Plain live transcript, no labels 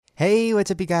Hey, what's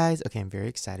up, you guys? Okay, I'm very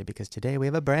excited because today we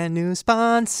have a brand new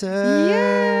sponsor.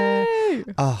 Yay!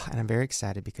 Oh, and I'm very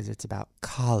excited because it's about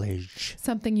college.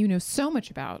 Something you know so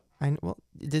much about. Well,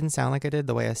 it didn't sound like I did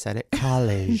the way I said it.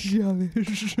 College.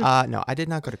 No, I did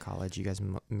not go to college. You guys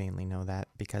mainly know that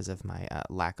because of my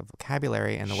lack of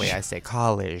vocabulary and the way I say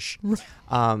college.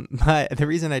 But the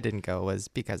reason I didn't go was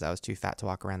because I was too fat to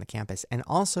walk around the campus, and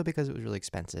also because it was really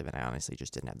expensive and I honestly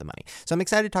just didn't have the money. So I'm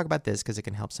excited to talk about this because it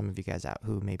can help some of you guys out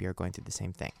who maybe are going through the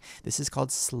same thing. This is called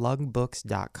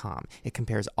slugbooks.com. It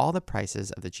compares all the prices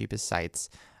of the cheapest sites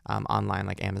online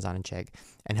like Amazon and Chegg,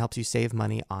 and helps you save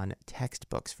money on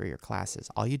textbooks for your classes.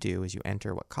 All you do is you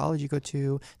enter what college you go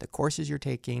to, the courses you're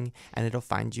taking, and it'll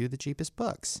find you the cheapest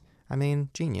books. I mean,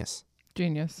 genius.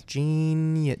 Genius.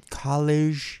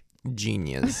 College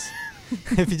genius.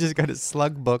 If you just go to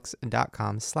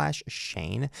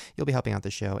slugbooks.com/Shane, you'll be helping out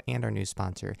the show and our new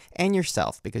sponsor and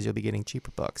yourself because you'll be getting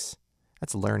cheaper books.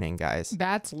 That's learning, guys.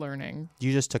 That's learning.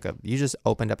 You just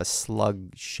opened up a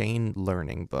Slug Shane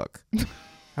learning book.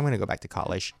 I'm going to go back to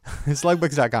college.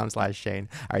 Slugbooks.com/Shane.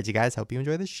 All right, you guys, hope you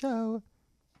enjoy the show.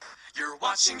 You're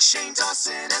watching Shane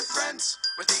Dawson and Friends,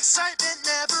 where the excitement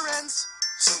never ends.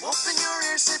 So open your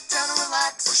ears, sit down and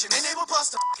relax. Push an enable plus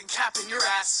the fucking cap in your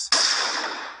ass.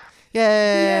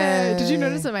 Yay! Yeah. Did you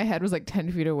notice that my head was like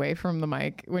 10 feet away from the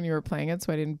mic when you were playing it,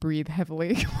 so I didn't breathe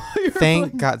heavily while you were Thank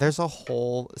playing? God. There's a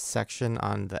whole section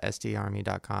on the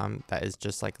sdarmy.com that is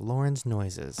just like Lauren's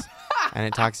noises. And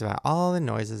it talks about all the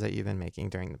noises that you've been making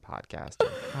during the podcast and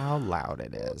how loud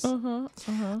it is.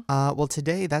 Well,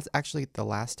 today, that's actually the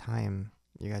last time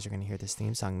you guys are going to hear this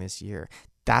theme song this year.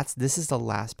 This is the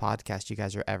last podcast you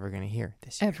guys are ever going to hear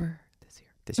this year. Ever.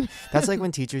 That's like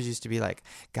when teachers used to be like,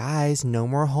 guys, no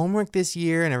more homework this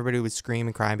year, and everybody would scream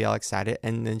and cry and be all excited,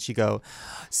 and then she'd go,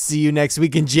 see you next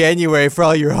week in January for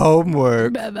all your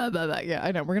homework. Yeah,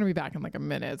 I know. We're gonna be back in like a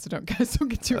minute, so don't get too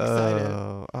excited.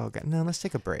 Oh God. No, let's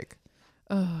take a break.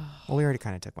 Well, we already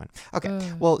kind of took one.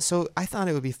 Okay. Well, so I thought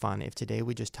it would be fun if today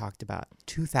we just talked about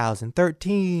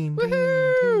 2013.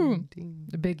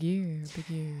 Woohoo! A big year.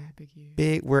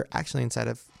 We're actually inside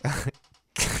of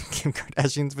Kim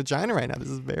Kardashian's vagina right now. This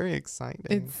is very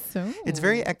exciting. It's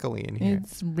very echoey in here.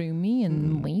 It's roomy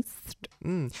and moist.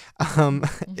 Ew,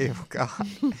 God.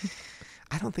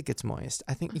 I don't think it's moist.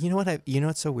 I think, you know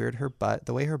what's so weird? Her butt,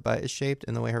 the way her butt is shaped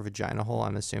and the way her vagina hole,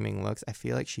 I'm assuming, looks, I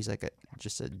feel like she's like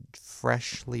just a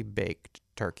freshly baked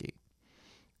turkey.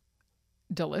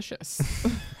 Delicious.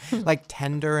 Like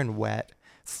tender and wet,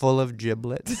 full of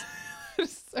giblets.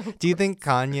 So Do you think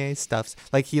Kanye stuffs,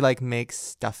 like he like makes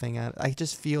stuffing out? I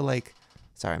just feel like,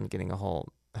 sorry, I'm getting oh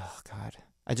God.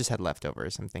 I just had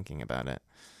leftovers. I'm thinking about it.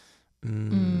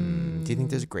 Do you think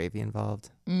there's gravy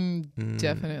involved?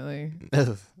 Definitely.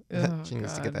 She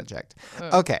needs to get that checked.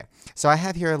 Okay, so I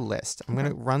have here a list. I'm going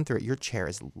to run through it. Your chair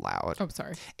is loud. Oh,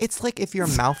 sorry. It's like if your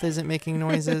mouth isn't making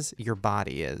noises, your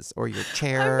body is, or your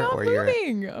chair, I'm not or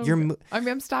moving.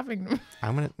 I'm stopping.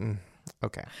 I'm going to.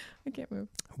 Okay. I can't move.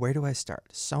 Where do I start?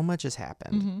 So much has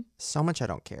happened. So much I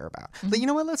don't care about. But you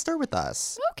know what? Let's start with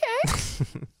us. Okay.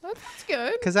 That's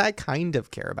good. Because I kind of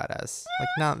care about us. Like,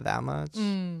 not that much,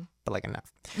 but like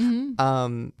enough.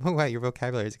 Oh, wow, your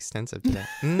vocabulary is extensive today.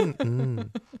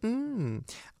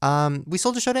 We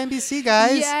sold a show to NBC,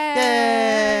 guys.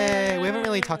 Yay! We haven't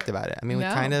really talked about it. I mean, we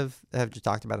kind of have just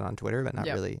talked about it on Twitter, but not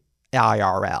really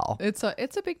IRL. It's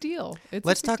a big deal.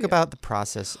 Let's talk about the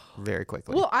process very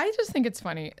quickly. Well, I just think it's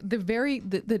funny.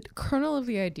 The kernel of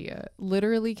the idea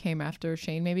literally came after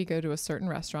Shane made me go to a certain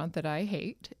restaurant that I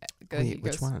hate. Wait,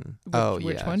 which one?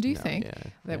 Which one do you think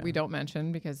that we don't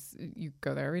mention because you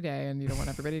go there every day and you don't want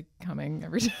everybody coming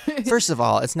every day? First of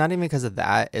all, it's not even because of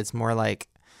that. It's more like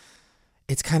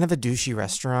it's kind of a douchey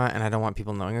restaurant, and I don't want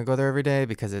people knowing I go there every day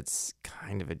because it's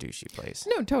kind of a douchey place.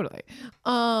 No, totally.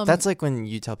 That's like when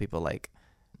you tell people like,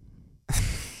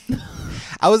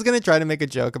 I was going to try to make a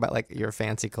joke about like your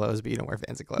fancy clothes, but you don't wear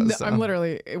fancy clothes. No, so. I'm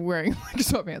literally wearing like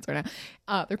sweatpants right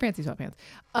now. They're fancy sweatpants.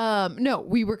 No,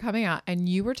 we were coming out and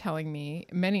you were telling me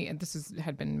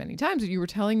had been many times, you were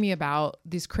telling me about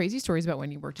these crazy stories about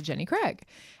when you worked at Jenny Craig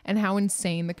and how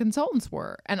insane the consultants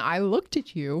were. And I looked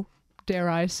at you, dare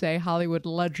I say, Hollywood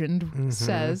legend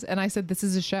says, and I said, this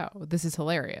is a show. This is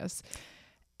hilarious.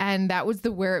 And that was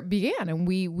where it began. And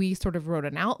we sort of wrote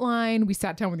an outline. We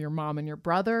sat down with your mom and your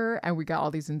brother, and we got all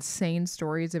these insane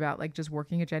stories about like just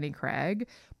working at Jenny Craig.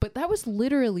 But that was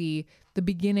literally the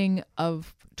beginning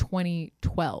of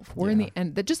 2012. We're in the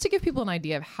end. That just to give people an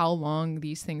idea of how long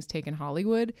these things take in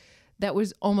Hollywood, that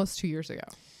was almost 2 years ago.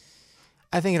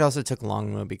 I think it also took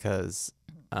long though because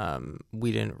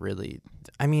we didn't really.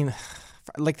 I mean,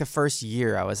 like the first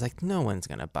year, I was like, no one's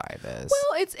gonna buy this.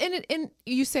 Well, it's and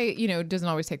you say, you know, it doesn't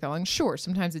always take that long. Sure,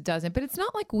 sometimes it doesn't, but it's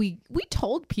not like we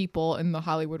told people in the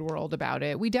Hollywood world about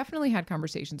it. We definitely had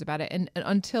conversations about it, and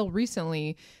until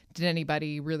recently, did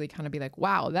anybody really kind of be like,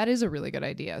 wow, that is a really good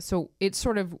idea. So it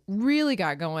sort of really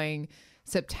got going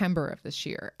September of this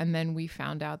year, and then we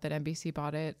found out that NBC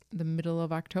bought it the middle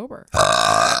of October,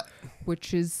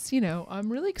 which is, you know,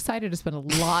 I'm really excited to spend a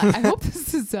lot. I hope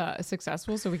this is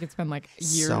successful, so we can spend like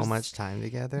so much time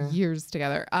together.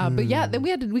 But yeah, then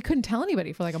we couldn't tell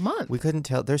anybody for like a month. We couldn't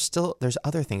tell. There's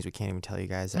other things we can't even tell you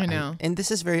guys. I know. And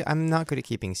this is I'm not good at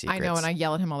keeping secrets. I know, and I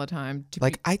yell at him all the time.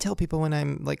 I tell people when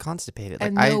I'm like constipated,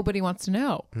 and nobody wants to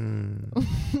know.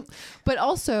 But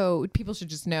also, people should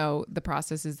just know the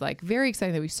process is like very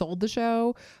exciting that we sold the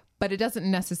show, but it doesn't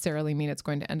necessarily mean it's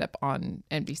going to end up on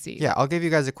NBC. Yeah, I'll give you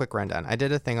guys a quick rundown. I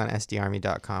did a thing on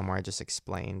sdarmy.com where I just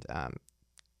explained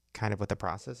kind of what the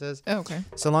process is. Oh, okay.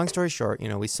 So long story short, you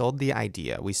know, we sold the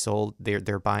idea.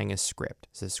 They're buying a script.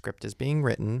 So the script is being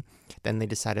written. Then they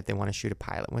decide if they want to shoot a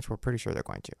pilot, which we're pretty sure they're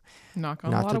going to. Knock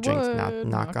on a lot of wood.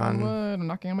 Knock on wood. I'm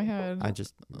knocking on my head. I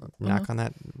just knock on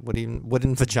that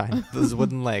wooden vagina, those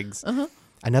wooden legs.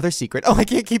 Another secret. Oh, I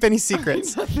can't keep any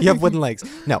secrets. You have wooden legs.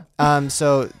 No.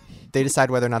 So they decide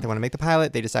whether or not they want to make the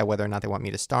pilot. They decide whether or not they want me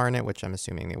to star in it, which I'm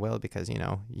assuming they will because, you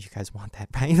know, you guys want that,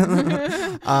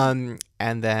 right?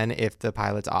 And then if the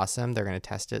pilot's awesome, they're going to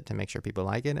test it to make sure people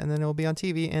like it. And then it will be on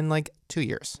TV in like 2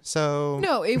 years. So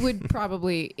no, it would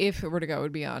probably, if it were to go, it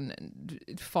would be on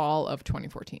fall of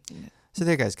 2014. So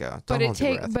there you guys go.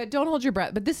 But don't hold your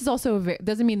breath. But this is also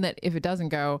doesn't mean that if it doesn't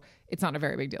go, it's not a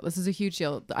very big deal. This is a huge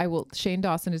deal. Shane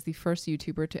Dawson is the first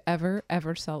YouTuber to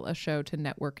ever sell a show to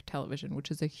network television,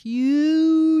 which is a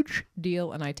huge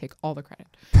deal, and I take all the credit.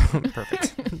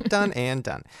 Perfect. Done and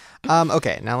done.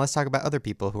 Okay, now let's talk about other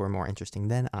people who are more interesting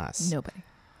than us. Nobody.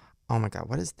 Oh my God,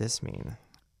 what does this mean?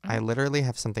 I literally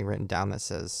have something written down that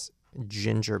says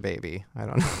ginger baby. I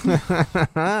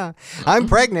don't know. I'm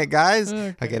pregnant, guys.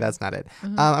 Okay, that's not it.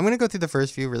 I'm going to go through the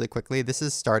first few really quickly. This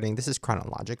is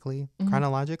chronologically.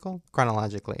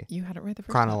 Chronologically. You had it right the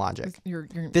first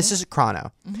time. This is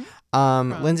chrono.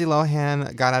 Lindsay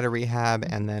Lohan got out of rehab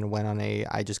and then went on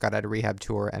I just got out of rehab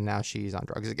tour, and now she's on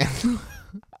drugs again.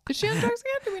 Is she on drugs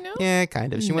again? Do we know? Yeah,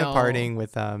 kind of. She went partying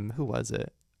with who was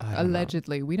it?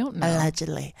 Allegedly. We don't know.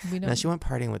 Allegedly. No, she went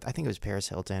partying with, I think it was Paris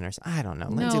Hilton or something. I don't know.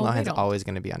 Lindsay Lohan's always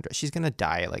going to be under. She's going to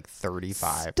die at like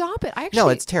 35. Stop it. No,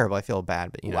 it's terrible. I feel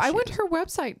bad, but you know. I went to her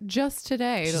website just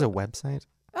today. She's a website?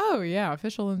 Oh, yeah.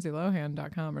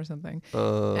 officiallindsaylohan.com or something.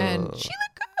 And she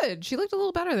looked good. She looked a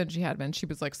little better than she had been. She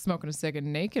was like smoking a cig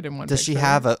and naked in one Does picture. she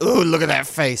have look at that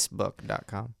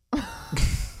Facebook.com?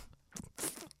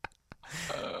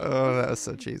 Oh, that was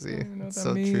so cheesy.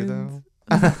 So true, though.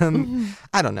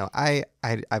 I don't know.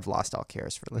 I've lost all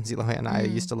cares for Lindsay Lohan. I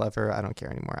used to love her. I don't care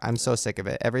anymore. I'm so sick of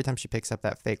it. Every time she picks up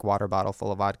that fake water bottle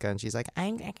full of vodka and she's like,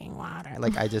 I'm drinking water.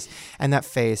 Like and that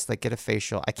face, like get a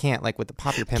facial. I can't like with the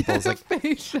pop your pimples. Like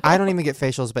I don't even get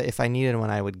facials, but if I needed one,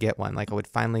 I would get one. Like I would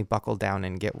finally buckle down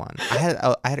and get one. I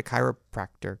had a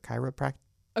chiropractor.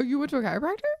 Oh, you went to a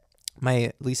chiropractor?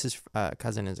 My Lisa's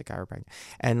cousin is a chiropractor,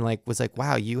 and like was like,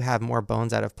 wow, you have more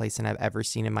bones out of place than I've ever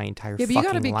seen in my entire fucking life. Yeah, but you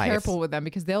got to be careful with them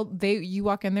because you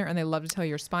walk in there and they love to tell you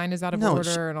your spine is out of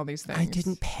order and all these things. I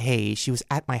didn't pay. She was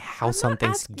at my house on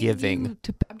Thanksgiving.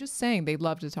 I'm just saying they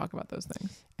love to talk about those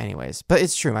things. Anyways, but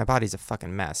it's true. My body's a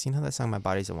fucking mess. You know that song, My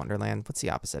Body's a Wonderland? What's the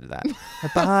opposite of that? My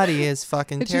body is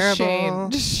fucking terrible.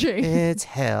 Just shame. It's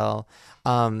hell.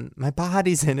 My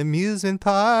body's an amusement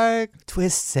park,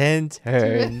 twists and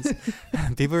turns.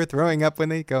 People are throwing up when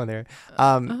they go there.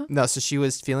 No, so she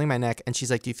was feeling my neck and she's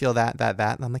like, do you feel that?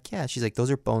 And I'm like, yeah. She's like, those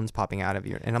are bones popping out of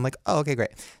you. And I'm like, oh, okay,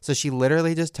 great. So she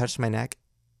literally just touched my neck.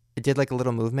 It did like a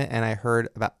little movement and I heard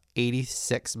about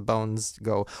 86 bones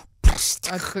go.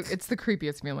 It's the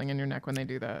creepiest feeling in your neck when they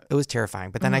do that. It was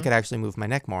terrifying. But then I could actually move my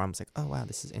neck more. I was like, oh, wow,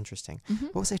 this is interesting.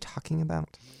 What was I talking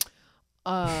about?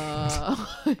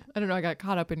 I don't know. I got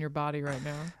caught up in your body right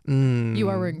now. You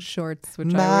are wearing shorts, which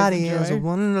body I always is enjoy. a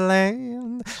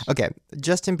wonderland. Okay,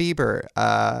 Justin Bieber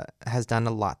has done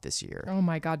a lot this year. Oh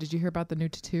my God! Did you hear about the new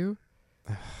tattoo?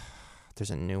 There's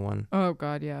a new one. Oh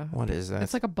God, yeah. What is that?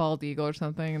 It's like a bald eagle or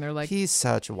something, and they're like, he's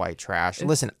such white trash.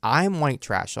 Listen, I'm white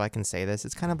trash, so I can say this.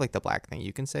 It's kind of like the black thing.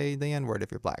 You can say the N-word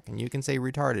if you're black, and you can say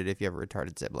retarded if you have a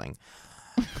retarded sibling.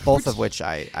 Both of which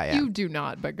I am. You do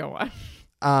not, but go on.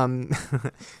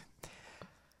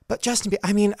 But Justin Bieber,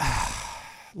 I mean,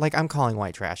 like I'm calling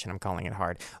white trash and I'm calling it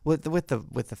hard with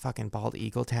the fucking bald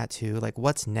eagle tattoo. Like,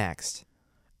 what's next?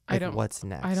 Like, what's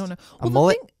next? I don't know. A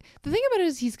mullet? The thing about it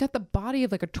is he's got the body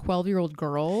of like a 12-year-old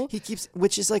girl. He keeps,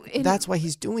 which is like, that's why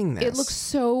he's doing this. It looks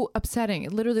so upsetting.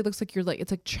 It literally looks like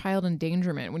it's like child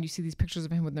endangerment when you see these pictures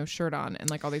of him with no shirt on and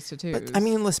like all these tattoos. But I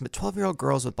mean, listen, but 12-year-old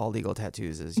girls with bald eagle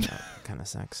tattoos is, kind of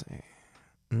sexy.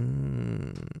 You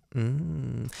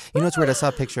know what's weird? I saw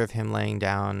a picture of him laying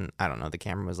down. I don't know. The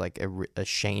camera was like a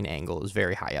Shane angle. It was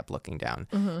very high up looking down.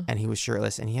 And he was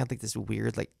shirtless and he had like this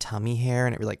weird like tummy hair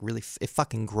and it like really, it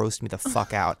fucking grossed me the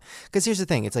fuck out. Because here's the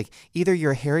thing. It's like either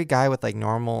you're a hairy guy with like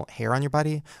normal hair on your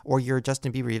body or you're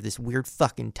Justin Bieber. You have this weird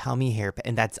fucking tummy hair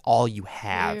and that's all you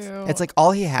have. Ew. It's like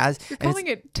all he has. You're calling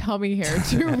it tummy hair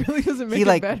too. Really doesn't make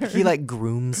it better. He like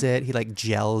grooms it. He like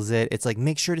gels it. It's like,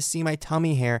 make sure to see my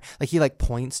tummy hair. Like he like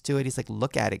points to it. He's like,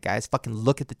 look at it, guys. Fucking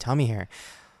look at the tummy hair.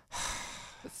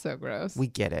 It's so gross. We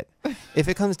get it. If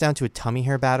it comes down to a tummy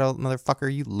hair battle,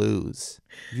 motherfucker, you lose.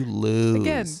 You lose.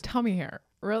 Again, tummy hair.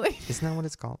 Really? Isn't that what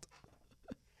it's called?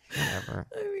 Whatever.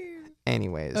 I mean,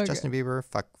 Anyways, okay. Justin Bieber,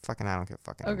 fucking, I don't give a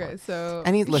fuck anymore. Okay, so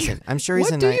And listen, I'm sure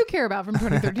he's what do you care about from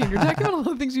 2013? You're talking about all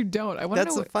the things you don't. I want to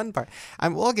know. That's the fun part.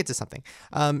 We'll get to something.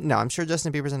 No, I'm sure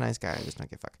Justin Bieber's a nice guy. I just don't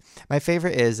give a fuck. My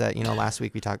favorite is that last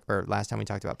time we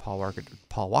talked about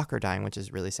Paul Walker dying, which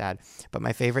is really sad. But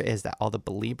my favorite is that all the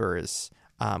Beliebers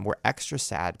were extra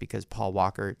sad because Paul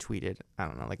Walker tweeted, I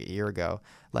don't know, like a year ago,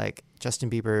 like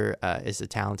Justin Bieber is a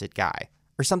talented guy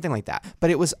or something like that.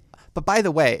 But by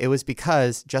the way, it was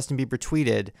because Justin Bieber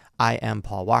tweeted, I am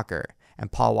Paul Walker.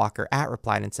 And Paul Walker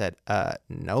replied and said,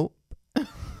 nope.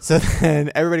 So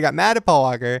then everybody got mad at Paul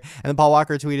Walker. And then Paul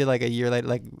Walker tweeted like a year later,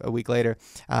 like a week later,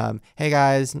 hey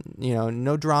guys,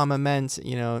 no drama meant,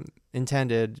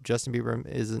 intended. Justin Bieber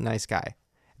is a nice guy.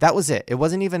 That was it. It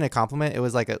wasn't even a compliment. It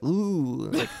was like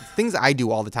like things I do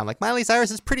all the time. Like Miley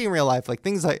Cyrus is pretty in real life. Like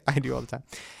things I do all the time.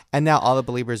 And now all the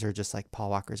Beliebers are just like, Paul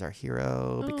Walker's our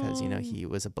hero because, he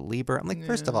was a Belieber. I'm like,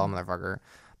 first of all, motherfucker,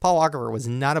 Paul Walker was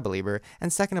not a Belieber.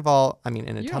 And second of all, I mean,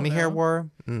 in a tummy hair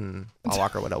war, Paul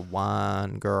Walker would have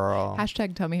won, girl.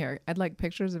 Hashtag tummy hair. I'd like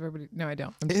pictures of everybody. No, I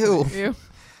don't. I'm just Ew. kidding. Ew.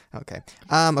 Okay.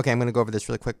 I'm going to go over this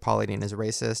really quick. Paul Eating is a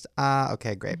racist.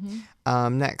 Okay, great.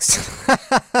 Next.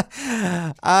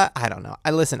 I don't know.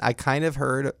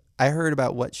 I heard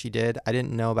about what she did. I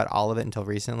didn't know about all of it until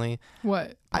recently.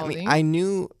 What? I mean, I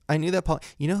knew that Paul.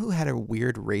 You know who had a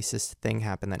weird racist thing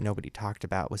happen that nobody talked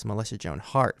about was Melissa Joan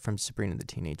Hart from Sabrina the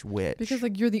Teenage Witch. Because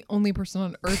you're the only person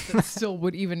on earth that still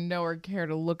would even know or care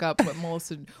to look up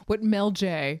what Mel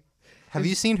J. Have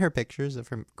you seen her pictures of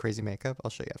her crazy makeup? I'll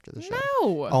show you after the show.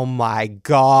 No. Oh my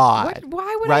God.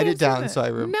 Why would Write I it down that? so I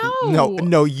remember. No.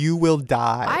 No, you will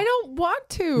die. I don't want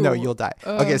to. No, you'll die.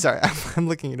 Okay, sorry. I'm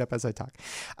looking it up as I talk.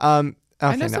 I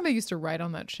know somebody used to write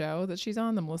on that show that she's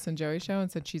on, the Melissa and Joey show, and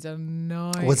said she's a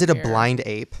nightmare. Was it a blind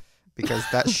ape? Because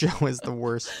that show is the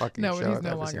worst fucking show. No, he's I've no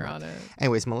ever longer seen. on it.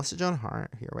 Anyways, Melissa Joan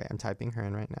Hart. Here, wait, I'm typing her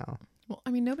in right now. Well, I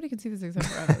mean, nobody can see this except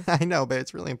for us. I know, but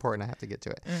it's really important. I have to get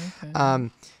to it. Okay.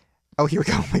 Oh, here we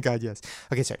go. Oh my God, yes.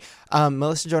 Okay, sorry.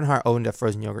 Melissa Joan Hart owned a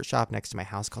frozen yogurt shop next to my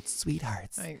house called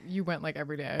Sweethearts. You went like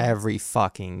every day. Every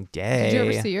fucking day. Did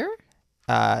you ever see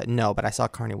her? No, but I saw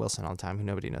Carney Wilson all the time, who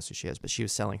nobody knows who she is, but she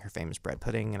was selling her famous bread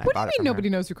pudding, and What I bought do it you from mean nobody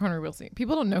her. knows who Carney Wilson?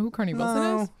 People don't know who Carney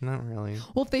Wilson is. Not really.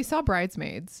 Well, if they saw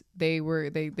Bridesmaids, they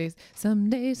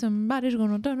someday somebody's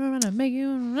gonna turn around and make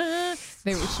you.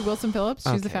 They were Wilson Phillips.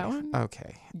 She's the fat one.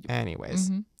 Okay.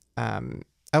 Anyways,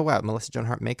 oh wow, Melissa Joan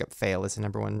Hart makeup fail is the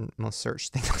 #1 most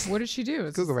searched thing. What did she do?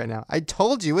 Google right now. I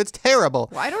told you it's terrible.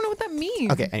 Well, I don't know what that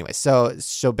means. Okay, anyway, so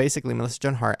basically Melissa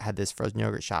Joan Hart had this frozen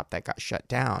yogurt shop that got shut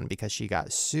down because she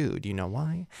got sued. You know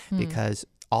why? Because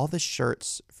all the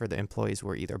shirts for the employees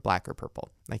were either black or purple.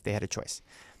 Like they had a choice,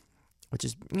 which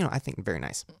is, I think very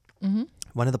nice.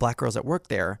 One of the black girls that worked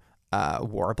there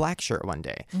wore a black shirt one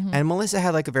day. And Melissa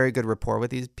had like a very good rapport with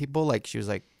these people. Like she was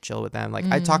like chill with them. Like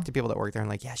I talked to people that work there and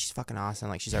like, yeah, she's fucking awesome.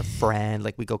 Like she's our friend.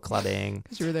 Like we go clubbing.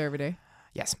 Because you were there every day.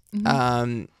 Yes.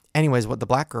 Anyways, the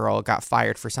black girl got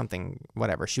fired for something,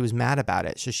 whatever. She was mad about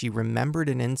it. So she remembered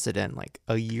an incident like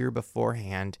a year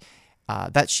beforehand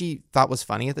that she thought was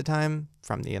funny at the time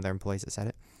from the other employees that said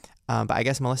it. But I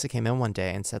guess Melissa came in one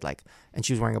day and said and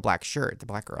she was wearing a black shirt, the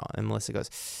black girl. And Melissa goes,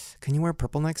 can you wear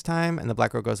purple next time? And the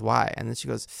black girl goes, why? And then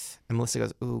and Melissa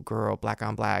goes, ooh, girl, black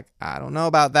on black. I don't know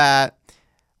about that,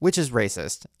 which is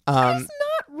racist. It's not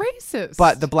racist.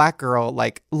 But the black girl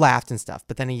laughed and stuff.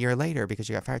 But then a year later, because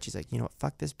she got fired, she's like, you know what,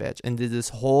 fuck this bitch. And did this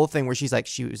whole thing where she's like,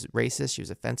 she was racist, she was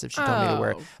offensive, she told me to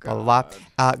wear blah, blah,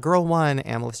 blah. Girl won,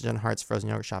 and Melissa Joan Hart's frozen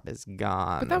yogurt shop is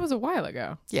gone. But that was a while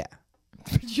ago. Yeah.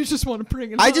 You just want to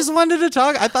bring it up. I just wanted to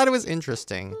talk. I thought it was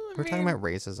interesting. We're talking about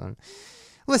racism.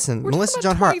 Listen, We're Melissa talking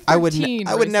Joan about Hart. I would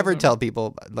 2013 never racism. tell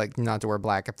people like not to wear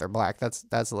black if they're black. That's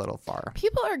a little far.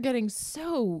 People are getting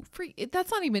so free.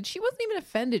 That's not even. She wasn't even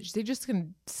offended. They just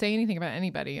can say anything about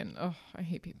anybody, and I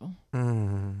hate people.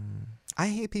 I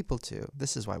hate people too.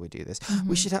 This is why we do this.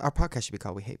 We should our podcast should be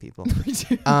called "We Hate People." We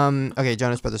do. Okay,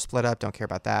 Jonas Brothers split up. Don't care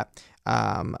about that.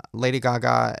 Lady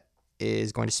Gaga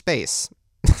is going to space.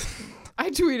 I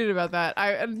tweeted about that.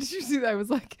 Did you see that? I was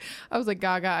like,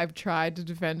 Gaga, I've tried to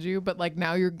defend you, but like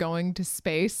now you're going to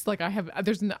space. Like I can't. I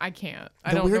The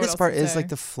don't know what weirdest else part to is say. like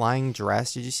the flying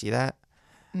dress. Did you see that?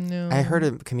 No. I heard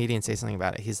a comedian say something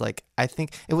about it. He's like, I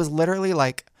think it was literally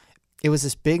like, it was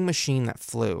this big machine that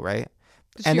flew, right?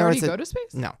 Did she there already was go to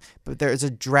space? No, but there's a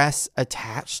dress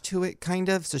attached to it, kind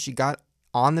of. So she got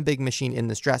on the big machine in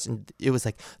this dress, and it was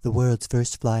like the world's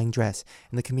first flying dress.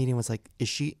 And the comedian was like, is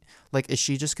she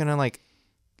just gonna like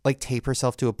tape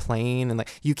herself to a plane? And like,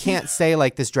 you can't say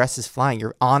like this dress is flying.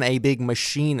 You're on a big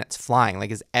machine that's flying.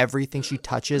 Like, is everything she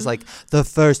touches like the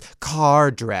first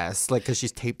car dress? Like, because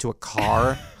she's taped to a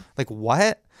car? Like,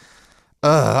 what?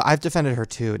 I've defended her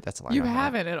too. That's a lie. You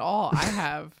haven't at all. I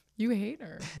have. You hate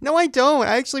her. No, I don't.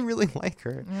 I actually really like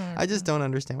her. I just don't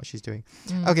understand what she's doing.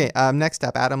 Okay, next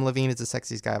up, Adam Levine is the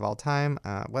sexiest guy of all time.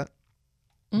 What?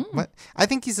 What? I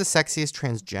think he's the sexiest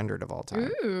transgendered of all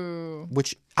time. Ooh.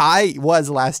 Which I was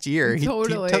last year. He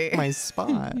took my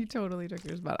spot. He totally took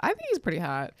your spot. I think he's pretty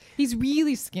hot. He's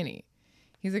really skinny.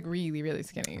 He's like really, really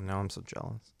skinny. No, I'm so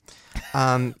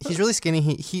jealous. He's really skinny.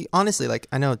 He honestly, like,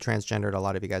 I know transgendered. A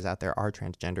lot of you guys out there are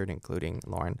transgendered, including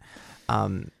Lauren.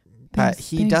 But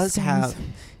he does have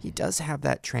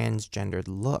that transgendered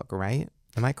look, right?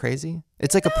 Am I crazy?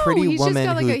 It's like a pretty he's woman just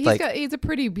got who he's a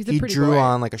pretty he drew boy.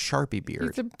 on like a Sharpie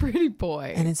beard. He's a pretty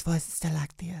boy. And his voice is still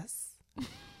like this.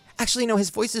 Actually, no, his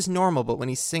voice is normal, but when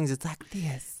he sings, it's like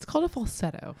this. It's called a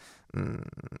falsetto.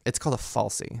 It's called a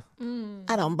falsie.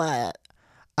 I don't buy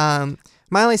it.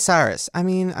 Miley Cyrus. I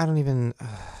mean, I don't even.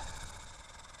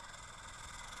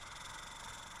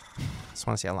 Just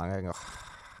want to see how long I can go.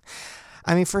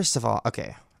 I mean, first of all,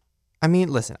 okay. I mean,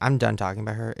 listen, I'm done talking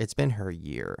about her. It's been her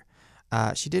year.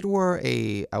 She did wear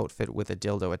a outfit with a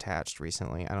dildo attached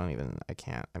recently. I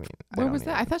can't. I mean, Where was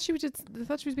that? I thought she was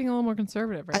being a little more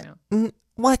conservative right now.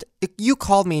 What? You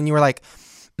called me and you were like,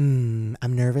 I'm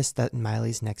nervous that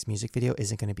Miley's next music video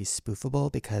isn't going to be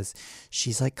spoofable because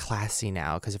she's like classy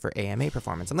now because of her AMA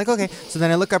performance. I'm like, okay. So then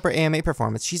I look up her AMA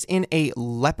performance. She's in a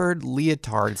leopard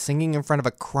leotard singing in front of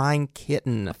a crying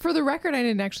kitten. For the record, I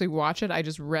didn't actually watch it. I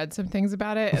just read some things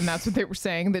about it, and that's what they were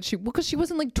saying, that because she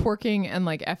wasn't like twerking and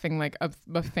like effing like a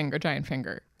giant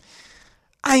finger.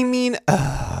 I mean,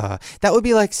 that would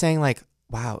be like saying like,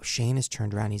 wow, Shane has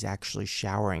turned around. He's actually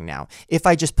showering now. If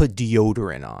I just put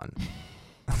deodorant on.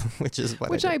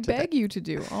 Which I beg you to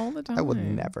do all the time. I would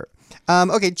never.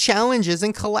 Okay, challenges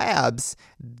and collabs.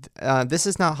 This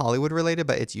is not Hollywood related,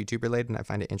 but it's YouTube related, and I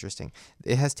find it interesting.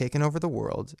 It has taken over the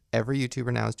world. Every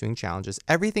YouTuber now is doing challenges.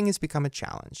 Everything has become a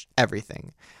challenge.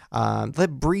 Everything. The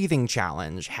breathing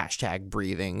challenge,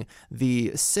 #breathing.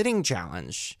 The sitting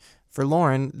challenge. For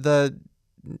Lauren, the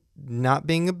not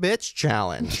being a bitch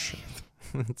challenge.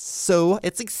 It's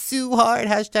like so hard.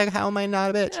 #how am I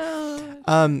not a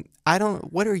bitch?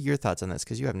 What are your thoughts on this?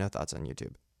 Because you have no thoughts on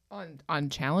YouTube. On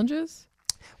challenges?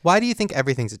 Why do you think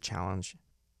everything's a challenge?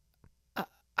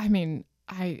 I mean,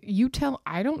 I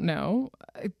don't know,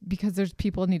 because there's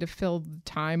people need to fill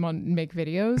time on make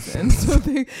videos, and so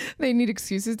they need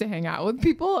excuses to hang out with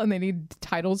people, and they need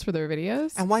titles for their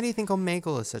videos. And why do you think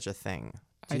Omegle is such a thing?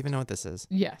 Do you even know what this is?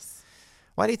 Yes.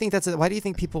 Why do you think why do you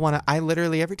think people want to? I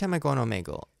literally every time I go on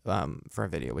Omegle for a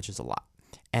video, which is a lot,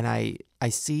 and I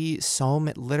see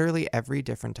literally every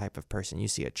different type of person. You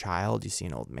see a child, you see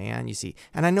an old man,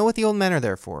 and I know what the old men are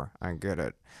there for. I get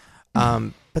it.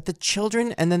 But the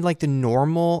children, and then like the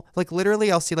normal, like literally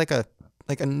I'll see like a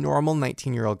normal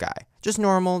 19-year-old guy, just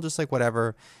normal, just like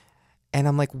whatever, and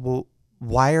I'm like, well,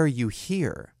 why are you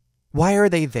here? Why are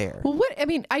they there? Well,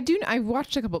 I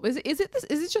watched a couple. Is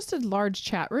it just a large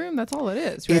chat room? That's all it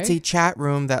is, right? It's a chat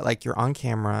room that like you're on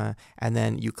camera, and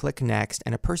then you click next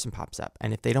and a person pops up.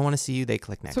 And if they don't want to see you, they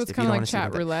click next. So it's kind of like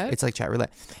chat roulette? It's like chat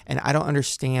roulette. And I don't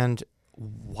understand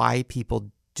why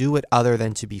people do it other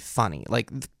than to be funny. Like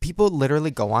people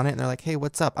literally go on it and they're like, hey,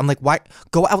 what's up? I'm like, why?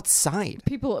 Go outside.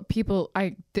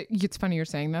 It's funny you're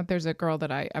saying that. There's a girl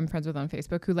that I'm friends with on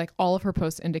Facebook who like all of her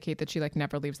posts indicate that she like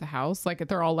never leaves the house. Like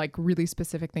they're all like really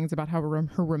specific things about how her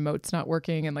remote's not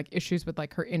working and like issues with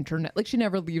like her internet. Like she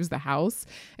never leaves the house,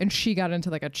 and she got into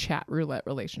like a chat roulette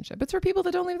relationship. It's for people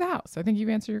that don't leave the house. I think you've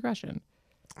answered your question.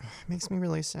 It makes me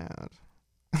really sad.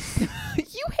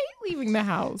 You hate leaving the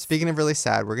house. Speaking of really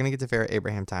sad, we're going to get to Farrah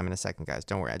Abraham time in a second, guys.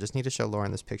 Don't worry. I just need to show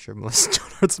Lauren this picture of Melissa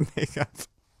Joan Hart's makeup.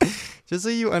 Just so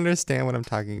you understand what I'm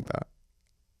talking about.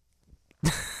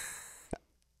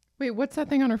 Wait, what's that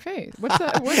thing on her face? What's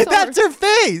that? That's her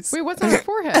face. Wait, what's on her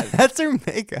forehead? That's her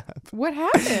makeup. What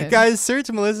happened? Guys,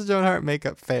 search Melissa Joan Hart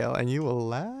makeup fail and you will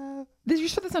laugh. You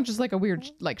sure that's not just like a weird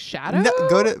like shadow? No,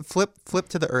 go to flip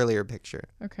to the earlier picture.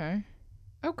 Okay.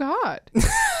 Oh God.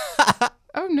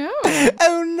 Oh no.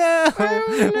 Oh no. Oh,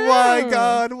 no. Why,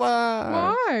 God?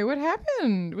 Why? Why? What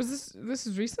happened? Was this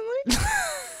is recently?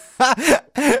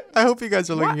 I hope you guys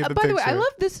are looking at the By picture. the way, I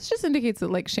love this. Just indicates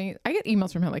that like Shane, I get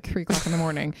emails from him like 3 o'clock in the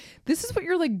morning. This is what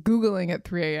you're like Googling at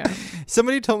 3 a.m.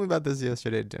 Somebody told me about this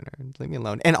yesterday at dinner. Leave me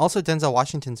alone. And also Denzel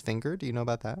Washington's finger. Do you know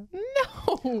about that?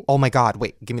 No. Oh my God.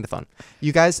 Wait, give me the phone.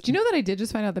 You guys. Do you know that I did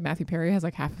just find out that Matthew Perry has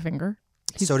like half a finger?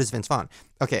 So does Vince Vaughn.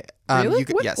 Okay. Really?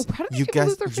 Yes. How do these You people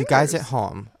lose guys. their You guys at fingers?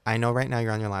 home. I know right now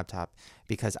you're on your laptop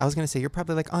because I was gonna say you're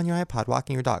probably like on your iPod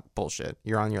walking your dog. Bullshit.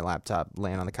 You're on your laptop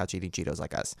laying on the couch eating Cheetos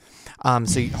like us.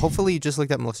 Hopefully you just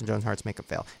looked up Melissa Joan Hart's makeup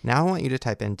fail. Now I want you to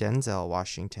type in Denzel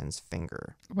Washington's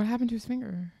finger. What happened to his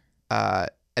finger?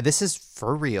 This is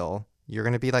for real. You're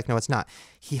gonna be like, no, it's not.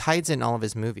 He hides it in all of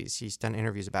his movies. He's done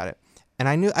interviews about it. And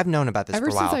I've known about this Ever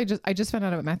for a while. since I just found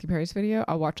out about Matthew Perry's video,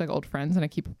 I'll watch like old friends and I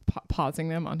keep pausing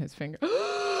them on his finger.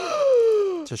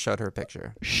 Just showed her a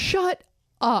picture. Shut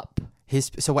up.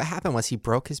 So what happened was he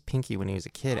broke his pinky when he was a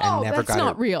kid and never that's got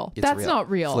not it. real. It's That's not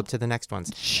real. Flip to the next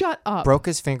ones. Shut up. Broke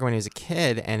his finger when he was a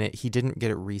kid and he didn't get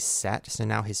it reset. So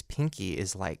now his pinky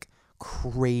is like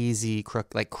crazy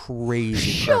crooked, like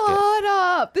crazy Shut crooked.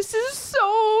 up. This is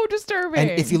so disturbing.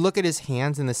 And if you look at his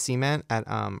hands in the cement at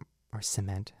or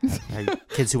cement,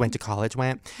 kids who went to college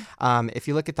went. If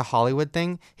you look at the Hollywood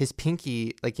thing, his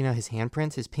pinky, like his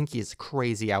handprints, his pinky is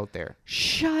crazy out there.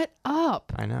 Shut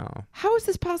up. I know. How is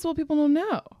this possible? People don't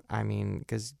know. I mean,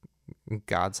 because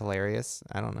God's hilarious.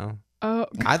 I don't know. Oh,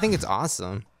 I think it's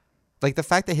awesome. Like the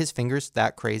fact that his finger's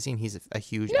that crazy and he's a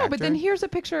huge actor. but then here's a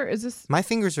picture. Is this? My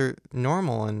fingers are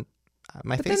normal and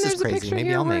my But face then is there's a crazy. picture Maybe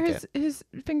here I'll where make it. his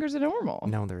fingers are normal.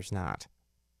 No, there's not.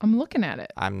 I'm looking at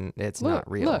it. It's Look, not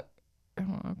real. Look.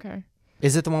 Oh, okay.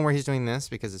 Is it the one where he's doing this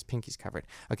because his pinky's covered?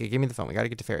 Okay, give me the phone. We got to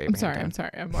get to Farrah Abraham. I'm sorry.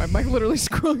 I'm like literally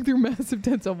scrolling through massive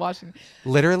Denzel Washington.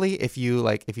 Literally, if you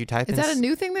type in. Is that a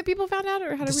new thing that people found out,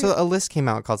 or how do we? So a list came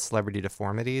out called Celebrity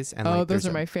Deformities, and those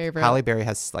are my favorite. Halle Berry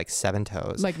has like 7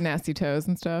 toes. Like nasty toes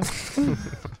and stuff.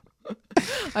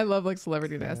 I love like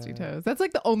celebrity nasty toes. That's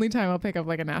like the only time I'll pick up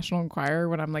like a National Enquirer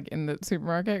when I'm like in the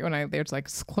supermarket when there's like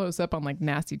close up on like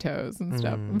nasty toes and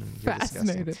stuff. I'm You're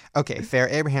fascinated. disgusting. Okay,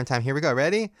 Farrah Abraham time. Here we go.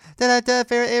 Ready? Da-da-da,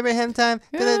 Farrah Abraham time.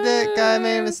 Da-da-da, God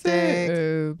made a mistake.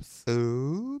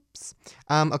 Oops.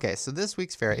 Okay, so this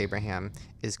week's Farrah Abraham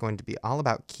is going to be all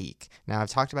about Keek. Now, I've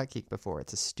talked about Keek before.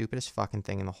 It's the stupidest fucking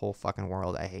thing in the whole fucking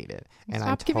world. I hate it. And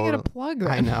Stop giving it a plug. Then.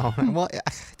 I know. Well,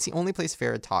 it's the only place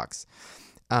Farrah talks.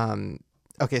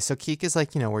 Okay, so Keek is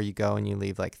like, where you go and you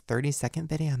leave like 30-second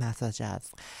video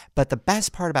messages. But the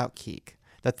best part about Keek,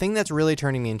 the thing that's really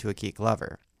turning me into a Keek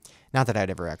lover, not that I'd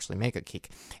ever actually make a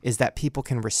Keek, is that people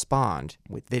can respond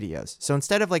with videos. So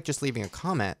instead of like just leaving a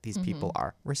comment, these people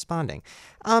are responding.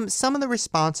 Some of the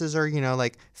responses are,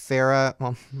 like Farrah.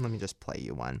 Well, let me just play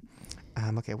you one.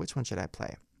 Okay, which one should I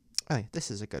play? Oh, this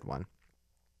is a good one.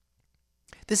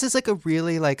 This is like a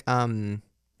really like Farrah's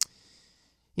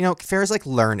like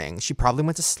learning. She probably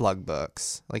went to Slug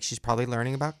Books. Like she's probably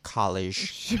learning about college.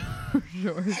 Sure.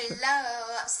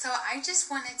 Hello. So I just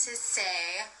wanted to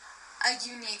say a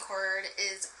unique word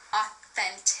is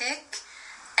authentic,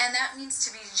 and that means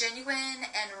to be genuine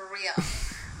and real.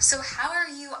 So how are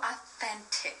you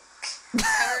authentic?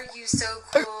 How are you so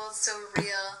cool, so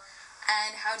real,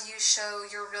 and how do you show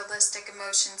your realistic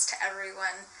emotions to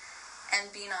everyone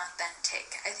and being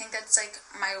authentic? I think that's like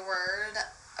my word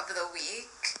of the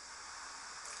week.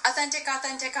 Authentic,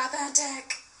 authentic,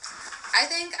 authentic. I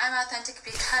think I'm authentic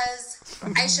because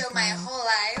I show my whole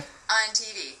life on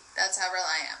TV. That's how real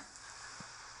I am.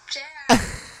 Yeah.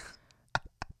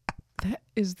 That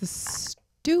is the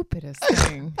stupidest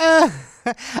thing.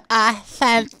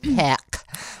 Authentic.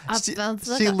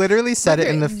 She literally said it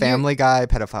in the Family Guy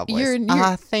pedophile voice.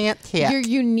 Authentic. Your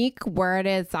unique word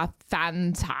is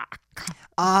authentic.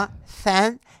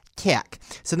 Authentic.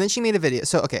 So then she made a video.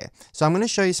 So I'm going to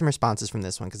show you some responses from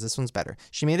this one because this one's better.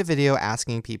 She made a video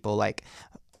asking people like,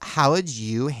 how would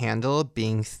you handle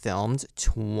being filmed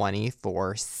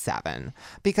 24/7?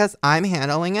 Because I'm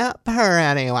handling it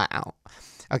pretty well.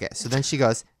 Okay, so then she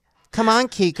goes, come on,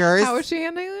 Keekers. How is she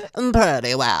handling it?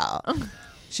 Pretty well.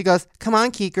 She goes, come on,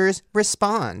 Keekers,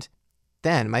 respond.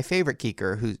 Then my favorite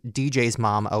Keeker, who's DJ's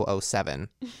mom 007.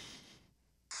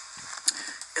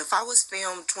 if I was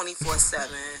filmed 24/7,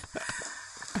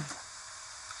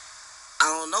 I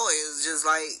don't know. It was just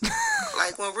like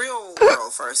when Real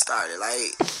World first started.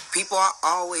 Like, people are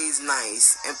always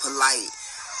nice and polite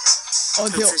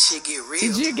until shit get real.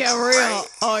 Did you get real? Right?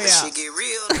 Oh, When yeah. shit get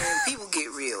real, then people get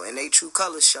real, and they true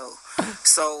colors show.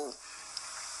 So,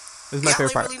 This is my y'all favorite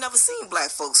ain't part. really never seen black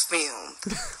folks film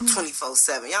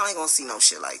 24/7. Y'all ain't gonna see no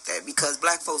shit like that because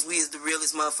black folks, we is the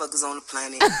realest motherfuckers on the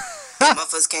planet. And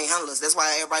motherfuckers can't handle us. That's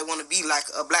why everybody want to be like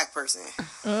a black person.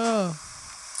 Oh.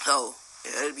 So,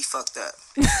 yeah, it'd be fucked up.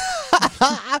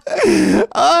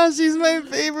 Oh, she's my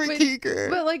favorite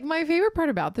Keeker. But like my favorite part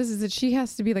about this is that she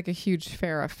has to be like a huge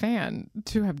Farrah fan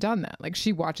to have done that. Like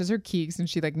she watches her Keeks and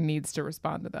she like needs to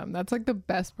respond to them. That's like the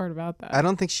best part about that. I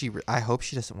don't think I hope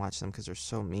she doesn't watch them because they're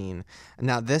so mean.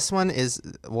 Now this one is,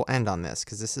 we'll end on this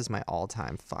because this is my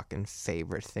all-time fucking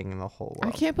favorite thing in the whole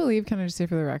world. I can't believe, can I just say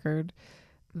for the record,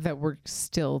 that we're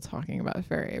still talking about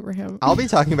Farrah Abraham. I'll be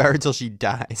talking about her till she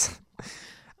dies.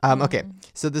 Okay,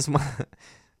 so this one,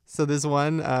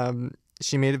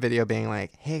 she made a video being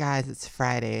like, "Hey guys, it's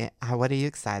Friday. What are you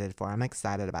excited for? I'm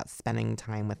excited about spending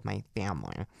time with my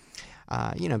family.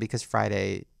 Because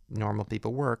Friday normal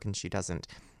people work and she doesn't."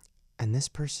 And this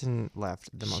person left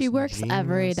the most. She works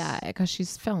every genius- day because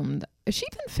she's filmed. Is she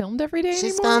even filmed every day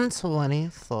She's anymore? filmed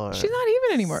 24. She's not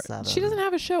even anymore. seven. She doesn't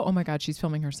have a show. Oh my God, she's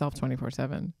filming herself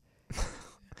 24/7.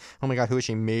 Oh my God, who is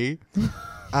she? Me?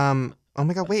 Oh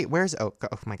my God, wait, where's... Oh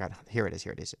my God, here it is.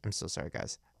 I'm so sorry,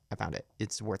 guys. I found it.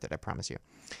 It's worth it, I promise you.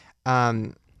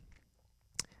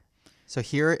 So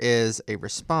here is a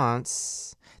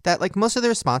response that, like, most of the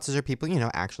responses are people,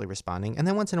 actually responding. And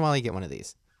then once in a while you get one of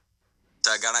these.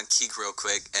 So I got on Keek real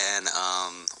quick and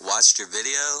watched your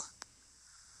video.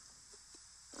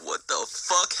 What the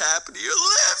fuck happened to your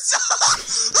lips?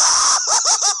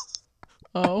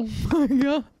 Oh my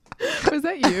God. Was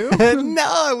that you? No,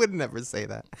 I would never say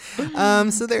that.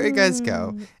 So there you guys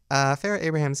go. Farrah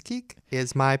Abraham's Keek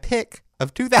is my pick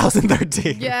of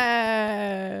 2013.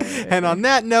 Yeah. And on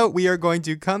that note, we are going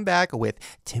to come back with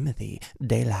Timothy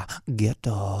DeLaGhetto.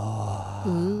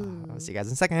 I'll see you guys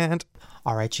in a second.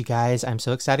 All right, you guys, I'm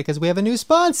so excited because we have a new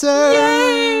sponsor.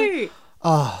 Yay!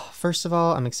 Oh, first of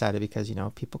all, I'm excited because,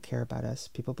 people care about us.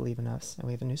 People believe in us. And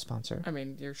we have a new sponsor. I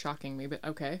mean, you're shocking me, but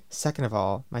okay. Second of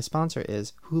all, my sponsor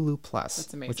is Hulu Plus.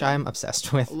 That's amazing. Which I'm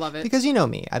obsessed with. Love it. Because you know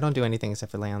me. I don't do anything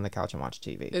except for lay on the couch and watch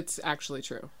TV. It's actually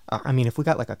true. If we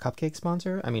got like a cupcake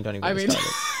sponsor, don't even get me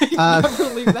started.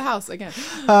 Never leave the house again.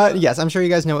 Yes, I'm sure you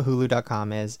guys know what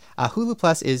Hulu.com is. Hulu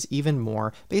Plus is even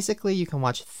more. Basically, you can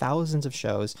watch thousands of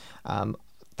shows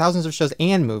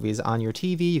and movies on your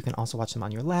TV. You can also watch them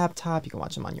on your laptop. You can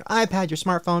watch them on your iPad, your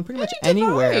smartphone, pretty much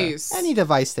anywhere. device. Any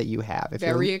device that you have.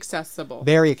 Very accessible.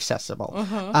 Very accessible.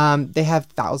 They have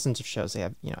thousands of shows. They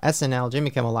have, SNL,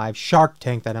 Jimmy Kimmel Live, Shark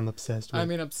Tank that I'm obsessed with. I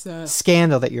mean, obsessed.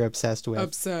 Scandal that you're obsessed with.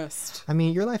 Obsessed. I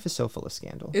mean, your life is so full of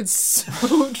scandal. It's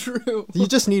so true. You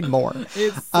just need more.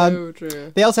 It's so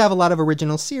true. They also have a lot of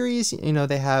original series.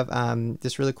 They have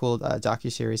this really cool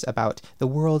docuseries about the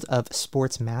world of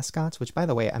sports mascots, which, by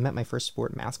the way, I met my first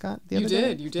sport mascot the other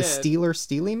day. You did. The Steeler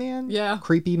Steely Man? Yeah.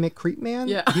 Creepy McCreep Man?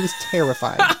 Yeah. He was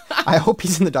terrified. I hope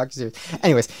he's in the docuseries.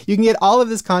 Anyways, you can get all of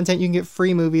this content. You can get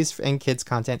free movies and kids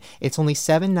content. It's only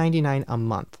 $7.99 a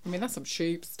month. I mean, that's some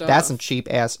cheap stuff. That's some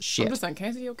cheap ass shit. I'm just saying,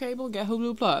 cancel your cable, get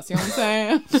Hulu Plus. You know what I'm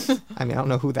saying? I mean, I don't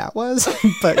know who that was,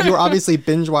 but you were obviously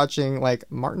binge watching like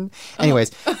Martin.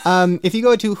 Anyways, if you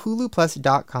go to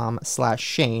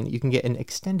huluplus.com/Shane, you can get an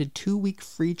extended 2-week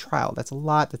free trial. That's a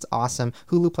lot. That's awesome.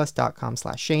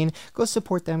 huluplus.com/Shane. Go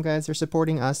support them, guys. They're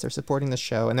supporting us. They're supporting the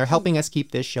show, and they're helping us keep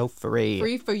this show free.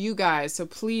 Free for you guys. So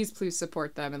please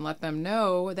support them and let them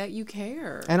know that you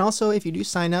care. And also, if you do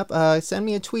sign up, send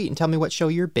me a tweet and tell me what show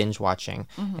you're binge watching.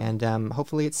 And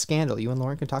hopefully it's Scandal. You and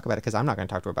Lauren can talk about it because I'm not going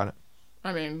to talk to her about it.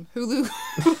 I mean,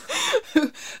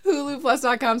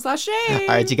 huluplus.com/Shane. All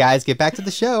right, you guys, get back to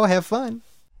the show. Have fun.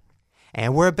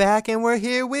 And we're back, and we're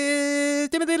here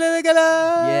with Timothy DeLaGhetto.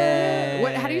 Yeah.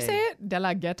 What? How do you say it?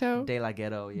 DeLaGhetto?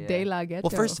 DeLaGhetto, yeah. DeLaGhetto. Well,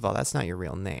 first of all, that's not your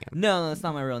real name. No, that's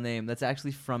not my real name. That's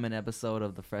actually from an episode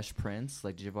of The Fresh Prince.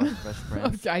 Like, did you watch The Fresh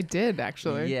Prince? I did,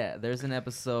 actually. Yeah, there's an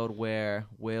episode where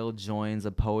Will joins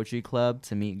a poetry club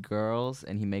to meet girls,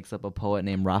 and he makes up a poet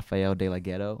named Raphael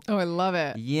DeLaGhetto. Oh, I love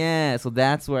it. Yeah, so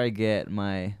that's where I get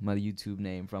my YouTube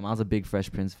name from. I was a big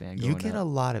Fresh Prince fan growing You get a up.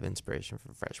 lot of inspiration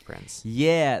from Fresh Prince.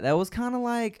 Yeah, that was kind of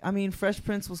like, Fresh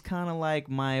Prince was kind of like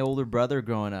my older brother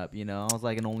growing up, I was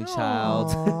like an only child.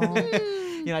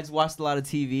 I just watched a lot of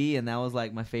TV, and that was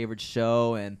like my favorite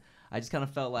show, and I just kind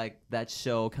of felt like that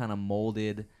show kind of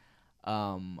molded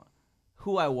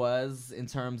who I was in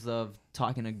terms of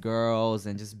talking to girls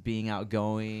and just being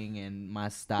outgoing and my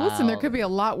style. Listen, there could be a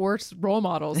lot worse role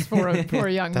models for a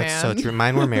young That's man. so true.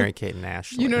 Mine were Mary Kate and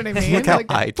Ashley. You know what I mean? Look how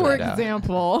Like, I for turned out.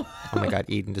 example. Oh my God,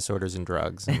 eating disorders and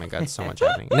drugs. Oh my God, so much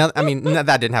happening. No, I mean, no,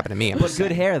 that didn't happen to me. I'm But just good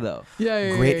saying. hair though.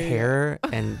 Yeah. Great hair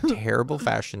and terrible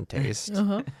fashion taste.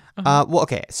 Uh-huh. Well,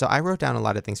 okay. So I wrote down a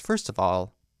lot of things. First of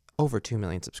all, over 2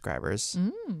 million subscribers.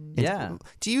 Yeah.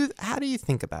 How do you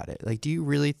think about it? Like, do you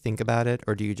really think about it,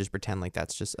 or do you just pretend like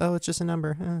that's just, oh, it's just a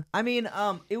number? I mean,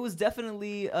 it was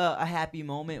definitely a happy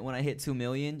moment when I hit 2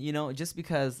 million, you know, just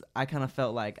because I kind of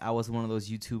felt like I was one of those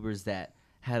YouTubers that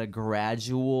had a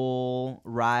gradual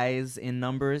rise in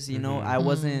numbers, you know.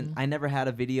 I never had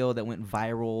a video that went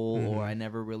viral, or I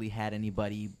never really had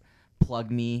anybody plug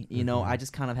me, you know. I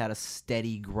just kind of had a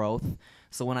steady growth.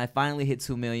 So when I finally hit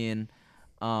 2 million,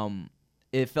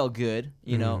 it felt good,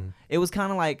 you know. It was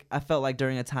kind of like, I felt like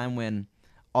during a time when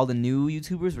all the new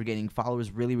YouTubers were getting followers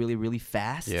really, really, really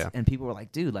fast. Yeah. And people were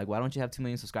like, dude, like, why don't you have 2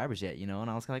 million subscribers yet, you know? And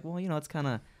I was kind of like, well, you know, it's kind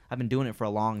of, I've been doing it for a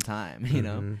long time, you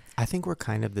know? I think we're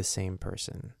kind of the same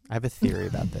person. I have a theory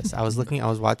about this. I was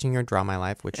watching your Draw My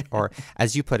Life, which, or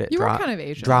as you put it, You were kind of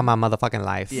Asian. Draw My Motherfucking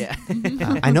Life. Yeah.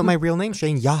 I know my real name,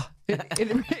 Shane. Yeah.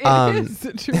 It is.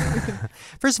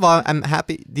 First of all, I'm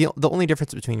happy. The only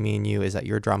difference between me and you is that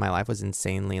your Draw My Life was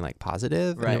insanely like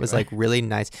positive, and Right, it was right. like really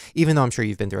nice. Even though I'm sure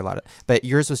you've been through a lot of, but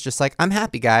yours was just like, I'm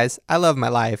happy, guys. I love my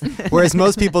life. Whereas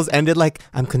most people's ended like,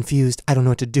 I'm confused. I don't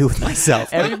know what to do with myself.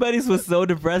 Everybody's was so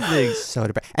depressing. So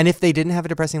depressing. And if they didn't have a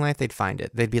depressing life, they'd find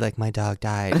it. They'd be like, my dog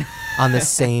died on the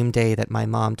same day that my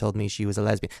mom told me she was a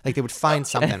lesbian. Like they would find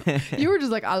something. You were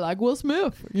just like, I like Will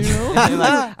Smith, you know? They're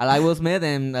like, I like Will Smith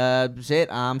and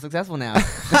shit, I'm successful now.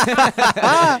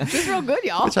 Just real good,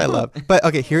 y'all. Which I love. But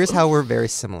okay, here's how we're very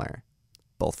similar.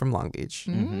 Both from Long Beach.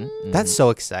 That's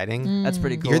so exciting. That's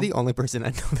pretty cool. You're the only person I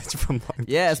know that's from Long Beach.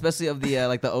 Yeah, especially of the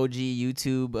like the OG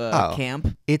YouTube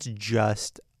camp. It's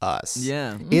just us.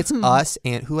 Yeah. It's us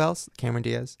and who else? Cameron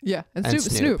Diaz. Yeah, and And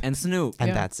Snoop. Snoop. And Snoop. And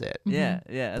Yeah. that's it. Yeah,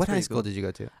 yeah. That's What high pretty school cool. did you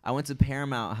go to? I went to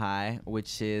Paramount High,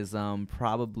 which is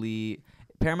probably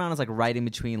Paramount is like right in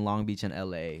between Long Beach and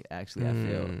LA. Actually, I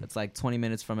feel it's like 20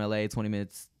 minutes from LA, 20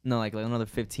 minutes. No, like another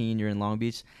 15. You're in Long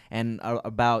Beach, and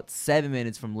about 7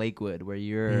 minutes from Lakewood, where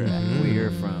you're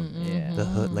from. Yeah, The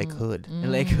Hood, Lake Hood.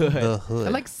 Lakewood. The I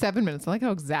Hood. like 7 minutes. I like how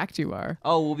exact you are.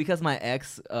 Oh well, because my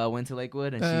ex went to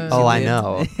Lakewood, and she Oh, I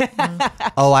lived- know.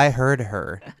 Oh, I heard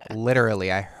her.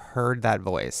 Literally, I heard that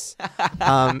voice.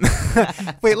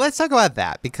 Wait, let's talk about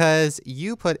that, because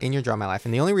you put in your Draw My Life,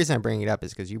 and the only reason I'm bringing it up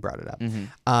is because you brought it up,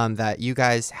 that you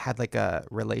guys had like a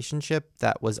relationship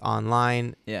that was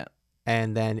online, Yeah.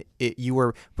 and then you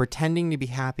were pretending to be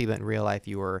happy, but in real life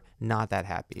you were not that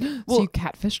happy. So you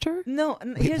catfished her? No,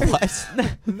 Wait, here's what?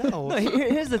 No,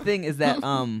 here's the thing is that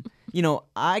you know,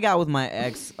 I got with my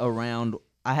ex around,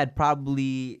 I had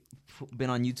probably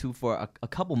been on YouTube for a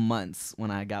couple months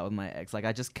when I got with my ex. Like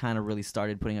I just kind of really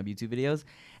started putting up YouTube videos,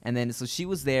 and then so she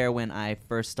was there when I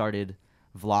first started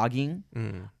vlogging,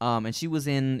 and she was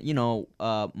in, you know,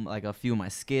 like a few of my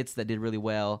skits that did really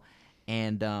well,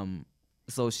 and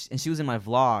she was in my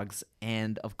vlogs,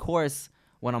 and of course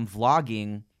when I'm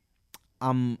vlogging,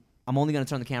 I'm only gonna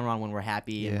turn the camera on when we're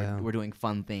happy Yeah. and we're doing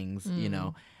fun things, you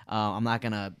know. I'm not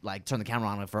gonna like turn the camera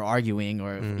on if we're arguing,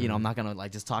 or if, you know, I'm not gonna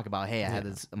like just talk about, hey, I had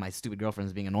this, my stupid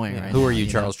girlfriend's being annoying right Who now, are you,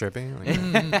 know? Charles Tripping?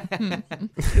 Like,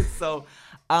 So,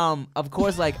 of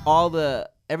course, like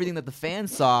everything that the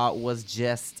fans saw was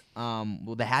just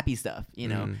the happy stuff, you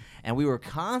know. And we were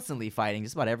constantly fighting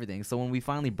just about everything. So when we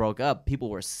finally broke up, people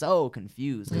were so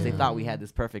confused because they thought we had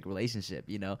this perfect relationship,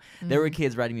 you know. There were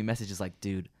kids writing me messages like,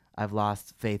 dude, I've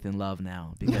lost faith in love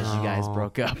now because you guys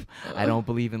broke up. I don't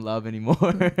believe in love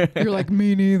anymore. You're like,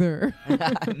 me neither.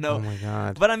 No. oh my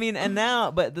God. But I mean,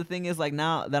 but the thing is, like,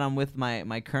 now that I'm with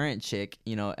my current chick,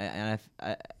 you know, and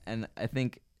I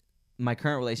think my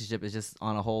current relationship is just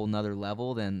on a whole nother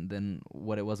level than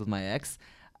what it was with my ex.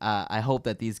 I hope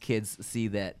that these kids see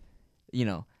that, you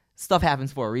know, stuff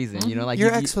happens for a reason, you know, like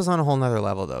Your ex was on a whole nother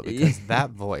level though, because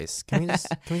that voice. Can we just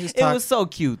it talk? was so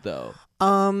cute though.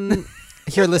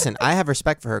 Here, listen. I have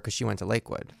respect for her because she went to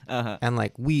Lakewood, Uh-huh. and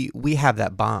like we have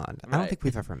that bond. I don't Right. think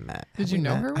we've ever met. Did Have you we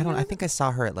know met? her when I don't. you I were think I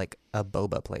saw her at like a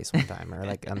boba place one time, or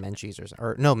like a Menchie's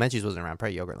or no, Menchie's wasn't around.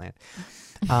 Probably Yogurtland.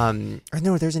 Or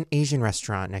no, there's an Asian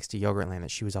restaurant next to Yogurtland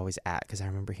that she was always at because I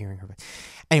remember hearing her.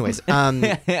 Anyways, She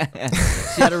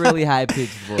had a really high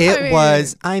pitched voice. it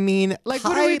was. I mean, Like,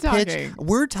 what are we high pitch- talking?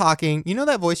 We're talking. You know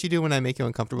that voice you do when I make you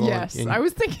uncomfortable. Yes, and- I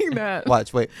was thinking that.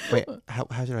 Watch. Wait.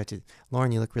 How should I do?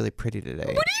 Lauren, you look really pretty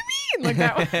today. What do you mean? Like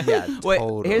that. Yeah, Wait,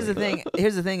 totally. here's the thing.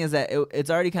 Here's the thing is that it's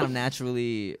already kind of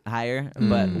naturally higher,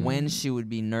 but when she would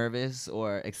be nervous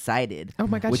or excited, Oh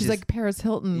my God, which she's is- like Paris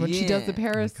Hilton when she does the Yeah.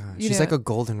 Paris. God, you she's know. like a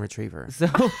golden retriever.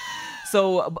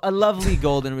 so a lovely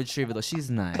golden retriever though. She's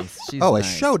nice. She's Oh, a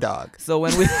nice. show dog. So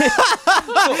when we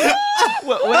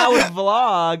when I would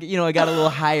vlog, it got a little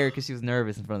higher because she was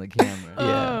nervous in front of the camera.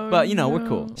 Yeah. But we're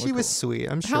cool. She was sweet.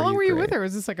 I'm sure. How long were you with great. her?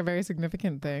 Was this like a very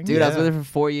significant thing? Dude, I was Yeah. with her for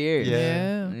 4 years.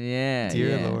 Yeah. Yeah. Yeah.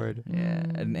 Dear Lord. Yeah.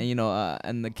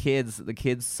 And the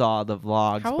kids saw the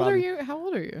vlogs. How old are you? How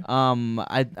old are you?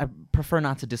 I prefer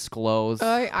not to disclose.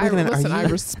 I Wait a minute, are listen. I you-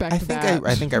 respect I think that.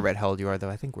 I think I read how old you are though.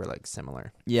 I think we're like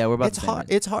similar. Yeah, we're about It's the same hard.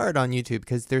 age. It's hard on YouTube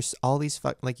because there's all these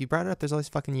like you brought it up. There's all these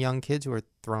fucking young kids who are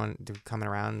they're coming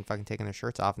around and fucking taking their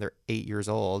shirts off and they're 8 years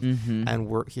old and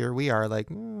we are like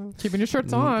Keeping your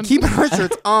shirts on. keeping our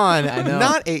shirts on. I know.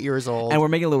 Not 8 years old. And we're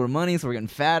making a little money, so we're getting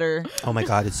fatter. Oh my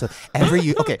God, it's so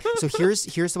okay. So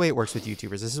here's the way it works with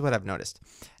YouTubers. This is what I've noticed,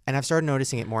 and I've started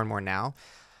noticing it more and more now.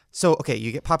 So okay,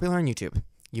 you get popular on YouTube,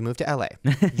 you move to LA,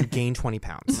 you gain 20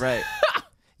 pounds. Right.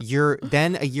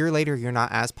 Then a year later you're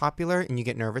not as popular and you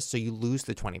get nervous, so you lose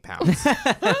the 20 pounds.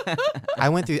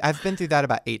 I've been through that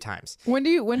about 8 times. When do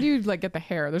you like get the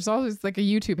hair? There's always like a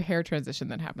YouTube hair transition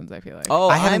that happens. I feel like. Oh,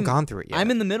 I haven't gone through it yet.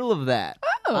 I'm in the middle of that.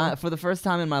 Oh. For the first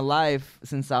time in my life,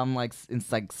 since I'm like since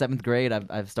 7th grade,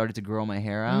 I've started to grow my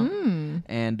hair out,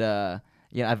 and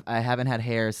I haven't had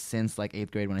hair since like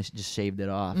 8th grade when I just shaved it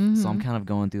off. So I'm kind of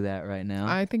going through that right now.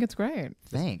 I think it's great.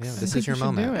 Thanks. Yeah, this think is your you should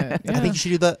moment. do it, I yeah. think you should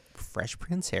do the Fresh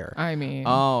Prince hair. I mean.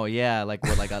 Oh yeah, like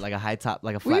what, like a high top,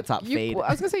 like a flat top fade. I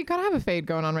was gonna say you kind of have a fade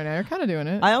going on right now. You're kind of doing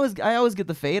it. I always get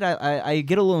the fade. I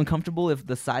get a little uncomfortable if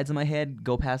the sides of my head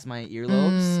go past my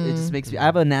earlobes. It just makes me. I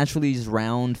have a naturally just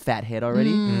round fat head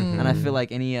already, and I feel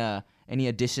like any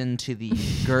addition to the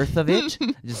girth of it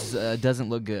just doesn't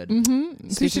look good.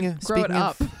 grow it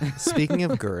up. Speaking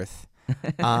of girth,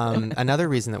 another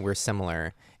reason that we're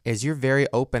similar is you're very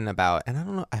open about, and I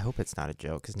don't know, I hope it's not a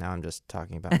joke because now I'm just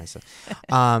talking about myself.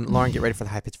 Lauren, get ready for the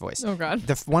high-pitched voice. Oh God.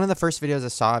 One of the first videos I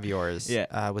saw of yours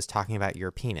Yeah. was talking about your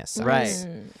penis size.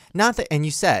 Right. Not that, and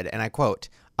you said, and I quote,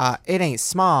 it ain't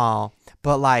small,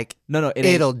 but like, No,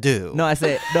 it'll do. No, I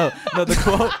said no.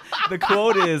 The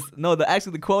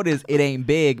quote is it ain't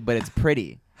big, but it's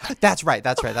pretty. That's right.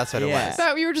 That's what Yeah. it was.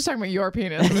 So you were just talking about your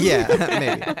penis. Yeah,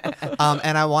 maybe.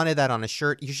 And I wanted that on a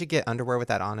shirt. You should get underwear with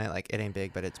that on it. Like, it ain't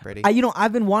big, but it's pretty.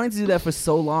 I've been wanting to do that for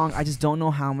so long. I just don't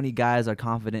know how many guys are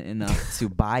confident enough to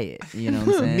buy it. You know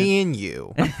what I'm saying? Me and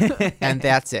you. And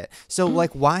that's it. So,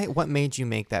 like, what made you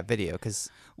make that video?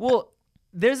 Because, Well,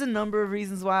 there's a number of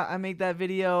reasons why I make that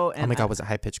video. And oh my God, was it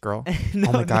High Pitched Girl? No,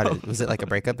 oh my God, no. was it like a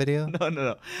breakup video?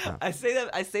 No. Oh. I say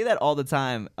that all the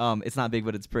time. It's not big,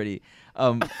 but it's pretty.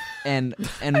 And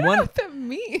one. What does that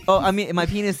mean? Oh, I mean, my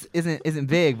penis isn't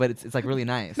big, but it's like really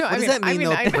nice. No, What I does mean, that mean,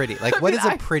 though, I- pretty? Like, I what mean, is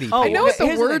a pretty Oh, I know what the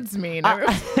here's the thing. words mean.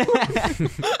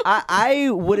 I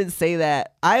wouldn't say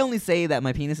that. I only say that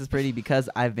my penis is pretty because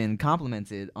I've been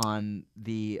complimented on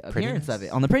the appearance of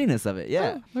it, on the prettiness of it.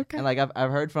 Yeah. Oh, okay. And like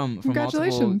I've heard from multiple.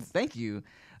 Congratulations. Thank you.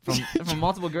 From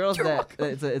multiple girls that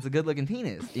it's a good looking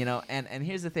penis, you know. And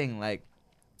here's the thing, like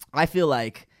I feel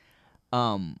like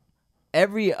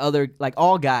every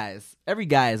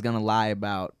guy is gonna lie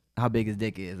about how big his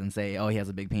dick is and say, oh, he has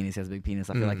a big penis,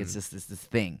 I feel like it's just this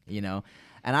thing, you know.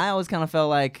 And I always kind of felt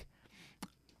like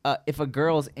if a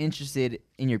girl's interested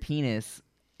in your penis,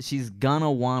 she's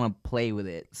gonna want to play with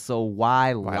it, so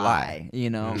why lie,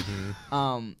 you know?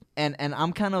 And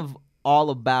I'm kind of all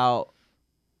about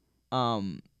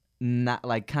not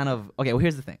like kind of okay, well,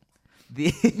 here's the thing.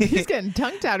 He's getting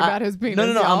tongue-tied about his penis. No,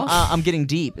 y'all. I'm getting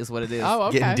deep is what it is. Oh,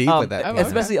 okay. Getting deep with that. Oh, yeah. okay.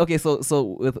 Especially okay,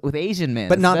 so with Asian men,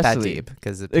 But not that especially. deep.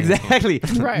 Because Exactly.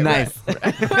 Right, Nice.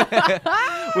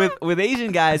 with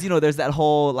Asian guys, you know, there's that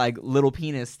whole like little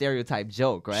penis stereotype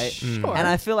joke, right? Sure. And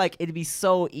I feel like it'd be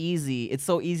so easy. It's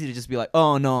so easy to just be like,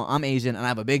 oh no, I'm Asian and I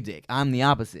have a big dick. I'm the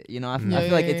opposite. You know, I feel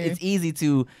like Yeah. it's easy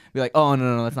to be like, oh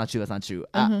no, that's not true.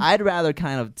 I'd rather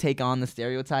kind of take on the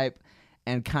stereotype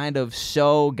and kind of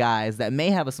show guys that may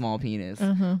have a small penis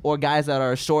or guys that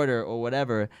are shorter or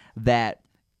whatever, that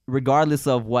regardless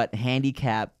of what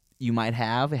handicap you might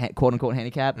have, quote unquote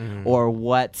handicap, or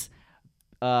what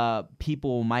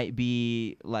people might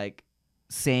be like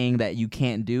saying that you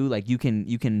can't do, like you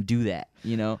can do that,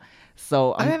 you know.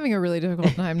 So I'm having a really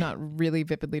difficult time not really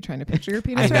vividly trying to picture your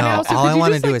penis I right know. now. So All could I you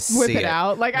wanna just, do like, is whip see it it.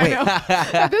 out. Like Wait. I know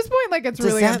at this point, like it's Does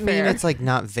really that unfair. mean it's like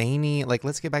not veiny? Like,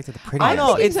 let's get back to the pretty. I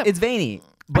know think it's veiny, I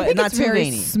but think not it's too very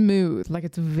veiny. smooth. Like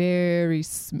it's very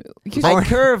smooth. 'Cause-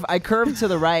 I curve to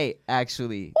the right,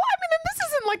 actually. Well, I mean, and this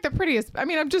isn't like the prettiest. I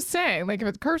mean, I'm just saying, like if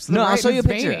it's cursed. No, I'll right show and you a it's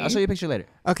picture. veiny- I'll show you a picture later.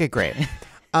 Okay, great.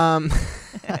 I mean,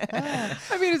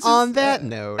 it's just, On that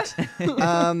note,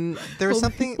 there was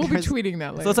something. We'll be there's- tweeting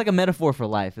that later. So it's like a metaphor for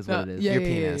life, is what it is. Yeah, Your yeah,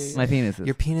 yeah, penis. yeah, My penis is.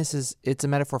 Your penis it's a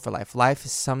metaphor for life. Life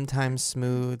is sometimes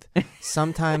smooth,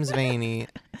 sometimes veiny,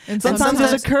 And Sometimes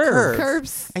there's a curve.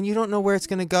 Curves. and you don't know where it's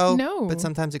gonna go. No. But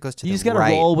sometimes it goes to You the just gotta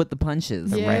right. roll with the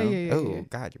punches. Yeah, right. yeah, yeah, Oh yeah.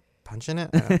 God, you're punching it.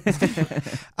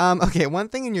 Okay, one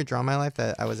thing in your Draw My Life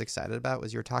that I was excited about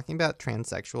was you were talking about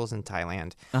transsexuals in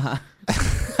Thailand.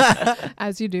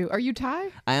 As you do. Are you Thai?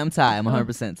 I am Thai. I'm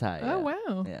 100% Thai. Oh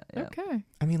wow. Yeah, yeah. Okay.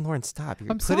 I mean, Lauren, stop. You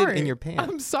I'm put sorry. it in your pants.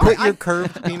 I'm sorry. Put your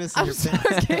curved penis in I'm your sorry.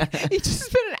 pants. He just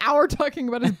spent an hour talking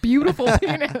about his beautiful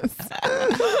penis.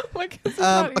 Like, this is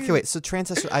not Okay, easy. wait. So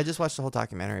transsexual. I just watched the whole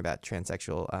documentary about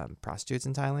transsexual prostitutes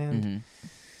in Thailand. Mm-hmm.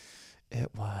 It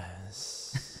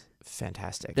was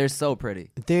fantastic. They're so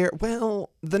pretty. They're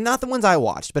not the ones I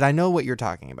watched, but I know what you're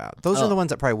talking about. Those are Oh. the ones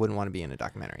that probably wouldn't want to be in a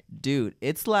documentary. Dude,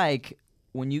 it's like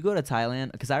when you go to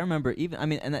Thailand, because I remember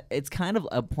it's kind of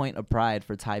a point of pride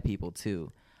for Thai people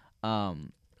too.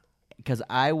 Because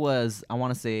I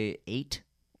want to say 8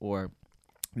 or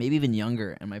maybe even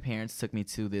younger, and my parents took me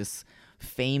to this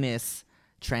famous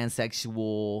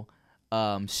transsexual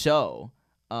show.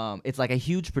 It's like a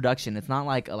huge production. It's not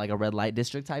like a red light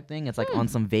district type thing. It's like on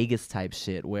some Vegas type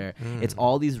shit where it's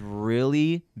all these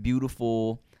really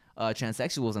beautiful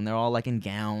transsexuals, and they're all like in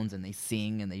gowns, and they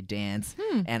sing and they dance.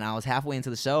 And I was halfway into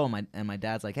the show, and my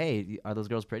dad's like, "Hey, are those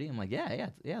girls pretty?" I'm like, "Yeah,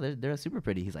 they're super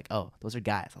pretty." He's like, "Oh, those are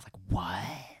guys." I was like,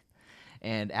 "What?"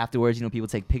 And afterwards, people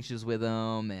take pictures with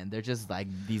them, and they're just like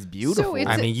these beautiful. it's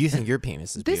I a- mean, you think your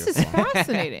penis is This beautiful. is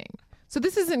fascinating. So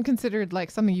this isn't considered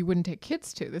like something you wouldn't take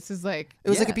kids to. This is like It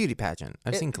was like a Yeah. beauty pageant.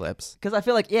 I've seen clips. Because I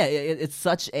feel like it's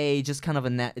such a just kind of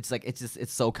a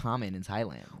it's so common in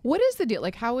Thailand. what is the deal?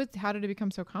 Like how did it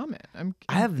become so common?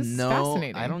 I have this is no.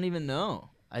 fascinating. I don't even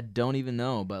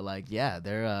know. But like, yeah,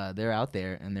 they're out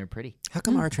there and they're pretty. How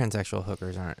come our transsexual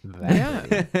hookers aren't that?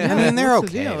 Yeah. I mean, they're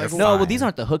What's the okay. deal? They're Like, No, well, fine. these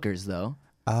aren't the hookers though.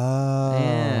 Oh.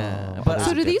 Yeah, but- there's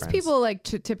So a do these difference. people like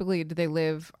typically do they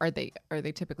live? Are they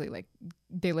typically like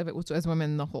they live as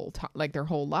women the whole time, like their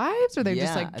whole lives, or they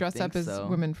just Yeah, like I dress up think as so.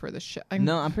 women for the show?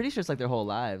 No, I'm pretty sure it's like their whole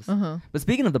lives. Uh-huh. But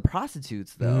speaking of the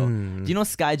prostitutes, though, do you know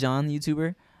Sky John, the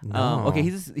YouTuber? No. Okay,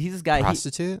 he's this guy.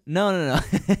 Prostitute? No.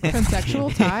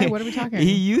 Transsexual Thai? What are we talking?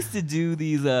 He used to do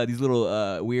these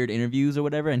little weird interviews or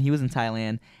whatever, and he was in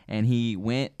Thailand, and he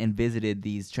went and visited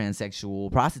these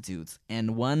transsexual prostitutes,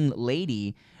 and one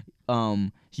lady.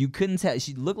 You couldn't tell.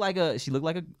 She looked like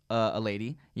a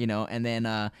lady, and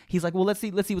then he's like, well, let's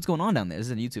see what's going on down there. This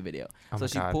is a YouTube video. Oh So my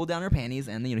she God. pulled down her panties,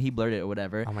 and he blurred it or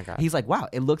whatever. Oh my God. He's like, wow,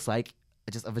 it looks like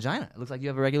just a vagina. It looks like you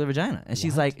have a regular vagina. And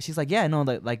she's like, yeah, no,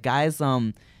 like guys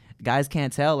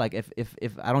can't tell, like if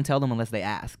I don't tell them unless they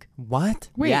ask. What?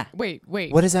 Wait, Yeah. wait.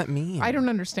 What does that mean? I don't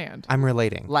understand. I'm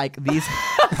relating. Like these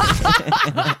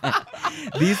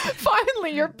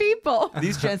Finally, your people.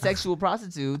 these transsexual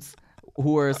prostitutes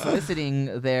who are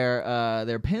soliciting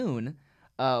their poon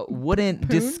wouldn't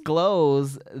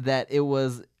disclose that it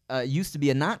was used to be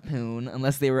a not poon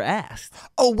unless they were asked.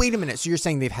 Oh, wait a minute. So you're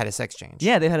saying they've had a sex change?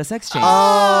 Yeah, they've had a sex change.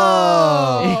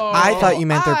 Oh, I thought you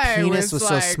meant their I penis was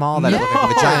so like, small that it looked like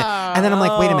a vagina. And then I'm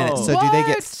like, wait a minute. So do they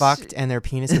get What? fucked and their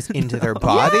penis goes into their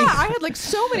body? Yeah, I had like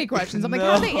so many questions. I'm like,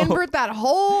 how do they invert that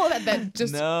hole? That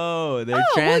just No, they're Oh,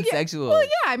 well, yeah. transsexual. Well, yeah.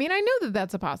 I mean, I know that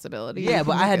that's a possibility. Yeah, You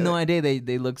but can I had look no at idea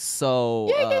they look so.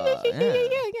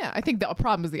 it. Yeah. I think the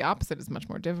problem is the opposite is much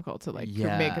more difficult to like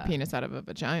Yeah. make a penis out of a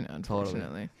vagina.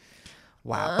 Unfortunately.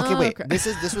 Wow. Okay, wait. Okay.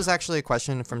 This was actually a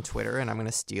question from Twitter, and I'm going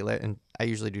to steal it. And I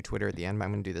usually do Twitter at the end, but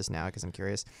I'm going to do this now because I'm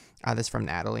curious. This is from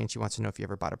Natalie, and she wants to know if you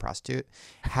ever bought a prostitute.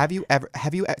 Have you ever?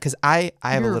 Because I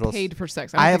have You're a little paid for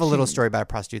sex. I don't have a think little she- story about a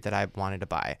prostitute that I wanted to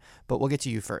buy, but we'll get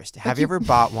to you first. Have you ever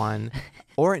bought one,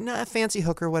 or not a fancy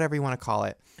hooker, whatever you want to call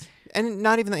it, and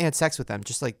not even that you had sex with them?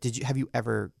 Just like, have you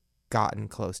ever gotten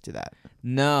close to that?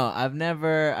 No, I've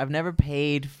never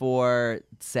paid for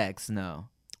sex. No,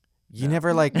 You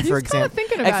never like, He's for kind of example.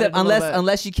 thinking about except it a little bit.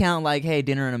 unless you count like, hey,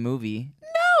 dinner and a movie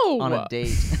no, on a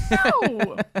date.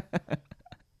 no.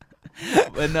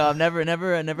 But no, I've never I feel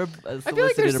like there's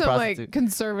solicited a some prostitute. like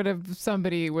conservative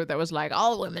somebody that was like,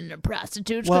 all women are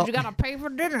prostitutes because Well, you gotta pay for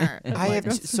dinner. I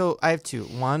have two.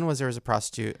 One was there was a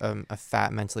prostitute, a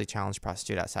fat, mentally challenged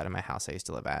prostitute outside of my house I used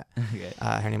to live at. Okay.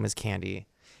 Her name was Candy,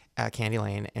 Candy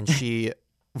Lane, and she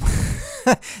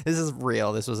this is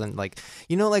real. This wasn't like,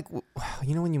 like,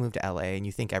 when you move to LA and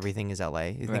you think everything is LA,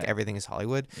 you think everything is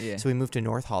Hollywood. Yeah. So we moved to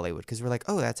North Hollywood because we're like,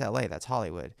 oh, that's LA, that's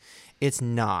Hollywood. It's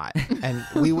not. And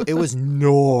it was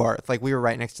north. Like, we were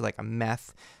right next to like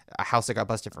a house that got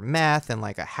busted for meth, and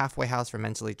like a halfway house for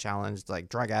mentally challenged, like,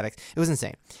 drug addicts. It was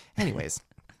insane. Anyways,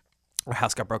 our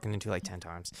house got broken into like 10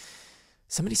 times.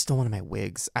 Somebody stole one of my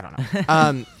wigs. I don't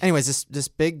know. Anyways, this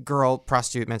big girl,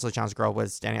 prostitute, mentally challenged girl,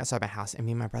 was standing outside my house, and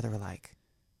me and my brother were like,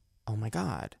 oh my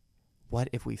God, what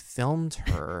if we filmed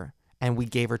her and we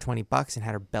gave her $20 and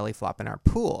had her belly flop in our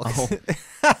pool? Oh.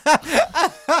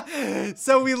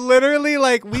 So we literally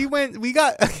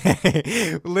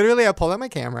literally I pulled out my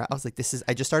camera. I was like,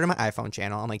 I just started my iPhone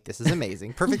channel. I'm like, this is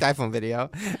amazing. Perfect iPhone video,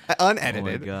 unedited. Oh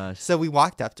my gosh. So we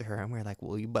walked up to her and we were like,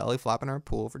 will you belly flop in our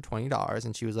pool for $20?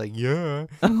 And she was like, yeah.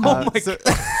 Oh my God.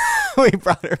 We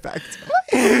brought her back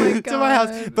to God. my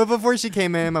house. But before she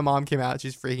came in, my mom came out.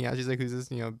 She's freaking out. She's like, who's this,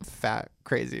 fat,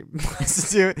 crazy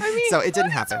prostitute? So it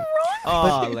didn't happen.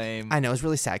 Oh, lame. I know. It was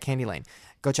really sad. Candy Lane.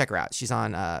 Go check her out. She's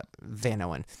on Van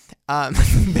Owen.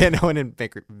 Van Owen and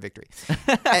Victory.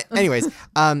 Anyways,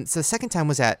 so the second time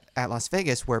was at Las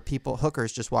Vegas, where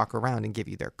hookers just walk around and give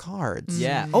you their cards.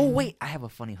 Yeah. Oh, wait. I have a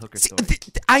funny hooker story.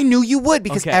 I knew you would,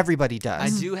 because Okay. everybody does.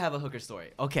 I do have a hooker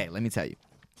story. Okay, let me tell you.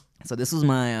 So this was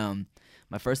my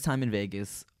my first time in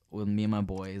Vegas with me and my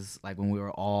boys, like when we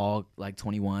were all like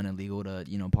 21 and legal to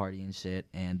party and shit,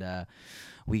 and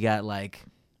we got like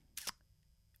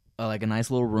a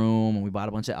nice little room, and we bought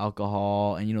a bunch of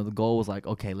alcohol, and the goal was like,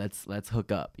 okay, let's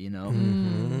hook up,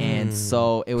 Mm-hmm. And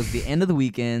so it was the end of the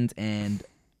weekend, and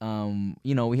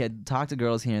we had talked to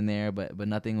girls here and there, but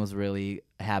nothing was really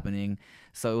happening.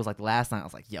 So it was like the last night I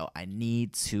was like, yo, I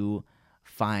need to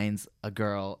find a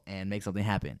girl and make something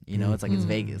happen. It's like it's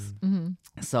Vegas.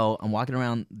 Mm-hmm. So I'm walking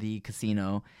around the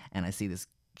casino and I see this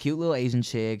cute little Asian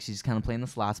chick. She's kind of playing the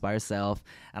slots by herself,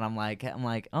 and I'm like,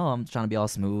 oh, I'm trying to be all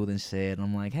smooth and shit. And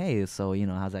I'm like, hey, so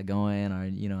how's that going? Or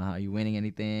how are you winning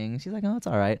anything? And she's like, oh, it's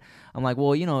all right. I'm like,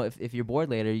 well, if you're bored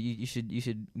later, we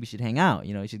should hang out.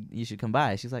 You should come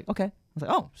by. She's like, okay. I was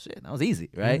like, oh shit, that was easy,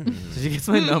 right? So she gets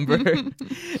my number,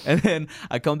 and then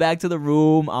I come back to the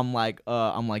room. I'm like,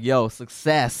 yo,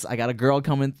 success. I got a girl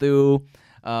coming through.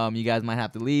 You guys might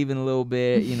have to leave in a little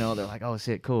bit. They're like, oh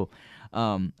shit, cool.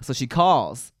 So she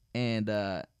calls and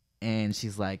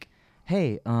she's like,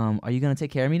 hey, are you gonna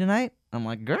take care of me tonight? I'm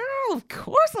like, girl, of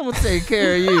course I'm gonna take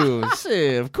care of you.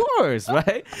 Shit, of course,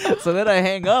 right? So then I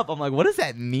hang up. I'm like, what does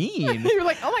that mean? You're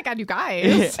like, oh my God, you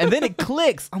guys. And then it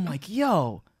clicks. I'm like,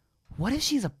 yo, what if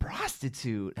she's a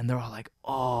prostitute? And they're all like,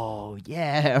 oh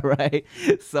yeah, right?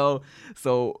 So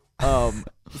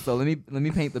let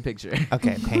me paint the picture.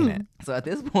 Okay, paint it. So at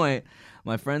this point,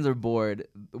 my friends are bored.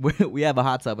 We have a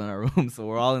hot tub in our room, so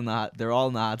they're all in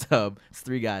the hot tub. It's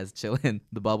 3 guys chilling.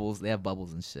 The bubbles, they have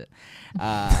bubbles and shit.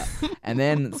 And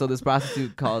then so this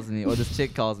prostitute calls me, or this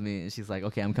chick calls me, and she's like,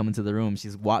 okay, I'm coming to the room.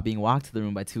 She's being walked to the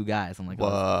room by 2 guys. I'm like,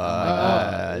 what?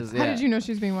 How did you know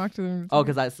she was being walked to the room? Oh,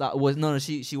 because I saw. No.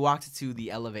 She walked to the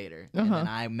elevator, and then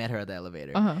I met her at the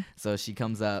elevator. So she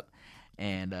comes up,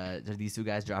 and these 2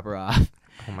 guys drop her off.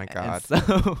 Oh my God. And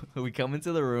so we come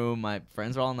into the room. My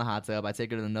friends are all in the hot tub. I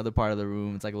take her to another part of the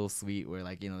room. It's like a little suite where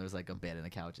there's like a bed and a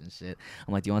couch and shit.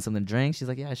 I'm like, do you want something to drink? She's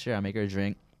like, yeah, sure. I make her a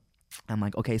drink. I'm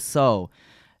like, okay, so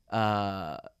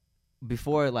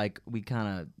before like we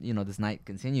kind of, this night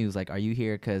continues, like, are you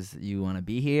here because you want to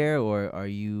be here, or are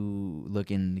you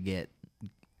looking to get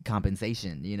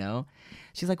compensation,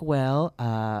 She's like, well,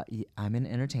 I'm an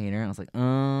entertainer. I was like,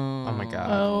 oh my God.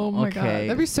 Oh my God.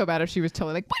 That'd be so bad if she was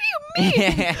totally like, what do you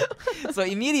mean? So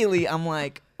immediately I'm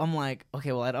like,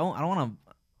 okay, well, I don't want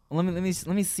to. Let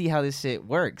me see how this shit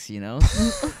works, So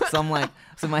I'm like,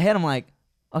 so in my head I'm like,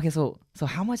 okay, so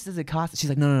how much does it cost? She's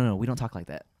like, no, we don't talk like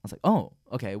that. I was like, oh,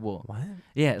 okay, well, what?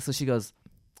 Yeah. So she goes,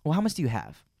 well, how much do you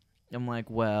have? I'm like,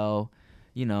 well,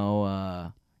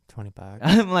 $20.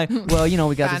 I'm like, well,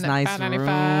 we got this nice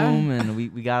room, and we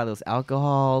got all those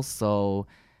alcohol, so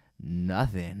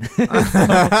nothing.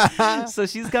 So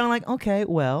she's kind of like, okay,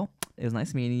 well, it was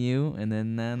nice meeting you, and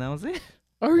then that was it.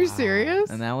 Are you serious?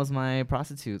 And that was my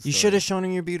prostitute. You should have shown her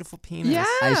your beautiful penis.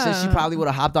 Yeah. She probably would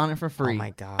have hopped on it for free. Oh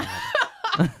my God.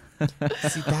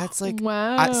 See, that's like,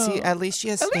 wow. See, at least she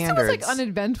has At standards. least it was like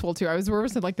uneventful too. I was worried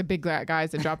that like the big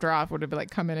guys that dropped her off would have been like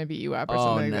come in and beat you up or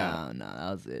something like that. No,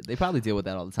 that was it. They probably deal with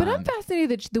that all the time. But I'm fascinated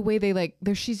that the way they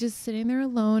she's just sitting there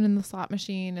alone in the slot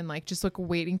machine and like just like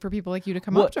waiting for people like you to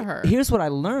come up to her. Here's what I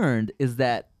learned is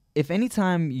that if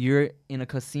anytime you're in a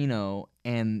casino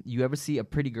and you ever see a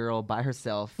pretty girl by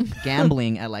herself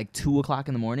gambling at like 2:00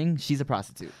 in the morning, she's a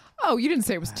prostitute. Oh, you didn't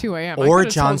say it was 2 a.m. I Or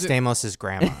could've John told you- Stamos'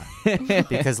 grandma.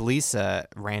 Because Lisa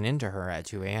ran into her at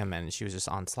 2 a.m. and she was just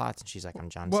on slots and she's like, I'm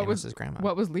John Stamos' grandma.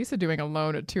 What was Lisa doing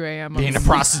alone at 2 a.m.? Being a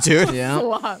prostitute. Yeah.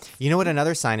 Slots. You know what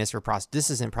another sign is for prostitutes? This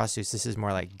isn't prostitutes. This is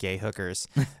more like gay hookers.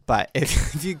 But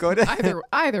if you go to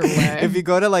Either way. if you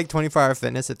go to like 24-hour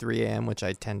fitness at 3 a.m., which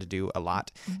I tend to do a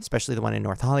lot, especially the one in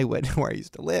North Hollywood where I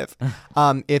used to live,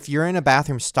 if you're in a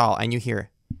bathroom stall and you hear,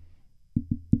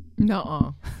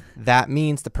 Nuh-uh. that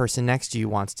means the person next to you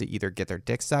wants to either get their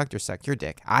dick sucked or suck your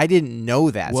dick. I didn't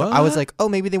know that. So I was What? like, oh,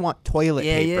 maybe they want toilet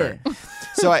paper. Yeah.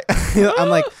 So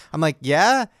I'm like,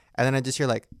 yeah. And then I just hear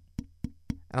like, and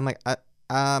I'm like,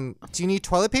 do you need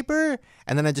toilet paper?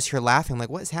 And then I just hear laughing. I'm like,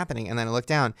 what is happening? And then I look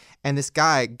down and this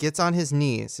guy gets on his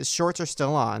knees. His shorts are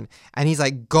still on and he's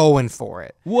like going for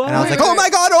it. What? And I was Wait, like,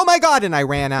 wait, oh my God. And I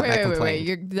ran out and I Wait.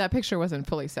 complained. That picture wasn't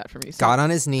fully set for me. So. Got on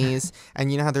his knees, and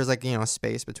you know how there's like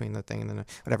space between the thing and then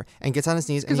whatever, and gets on his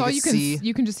knees, and Because all see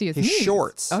you can just see his his knees.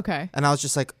 shorts. Okay. And I was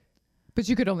just like, But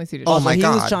you could only see the Oh so my he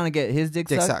God. was trying to get his dick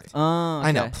sucked. Oh,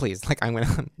 I know, okay. please. Like I went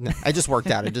on, no, I just worked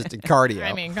out. I just did cardio.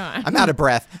 I mean, come on. I'm out of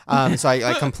breath. So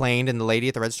I complained, and the lady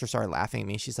at the register started laughing at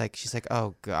me. She's like,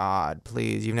 oh God,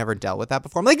 please, you've never dealt with that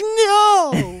before. I'm like,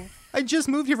 no. I just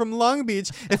moved here from Long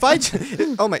Beach. If I,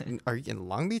 oh my, are you in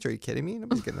Long Beach? Are you kidding me?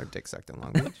 Nobody's getting their dick sucked in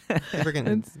Long Beach. They're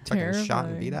getting fucking shot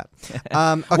and beat up. Okay.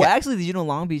 Well, actually, did you know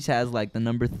Long Beach has like the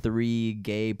 #3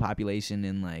 gay population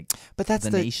in like But that's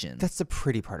the nation? That's the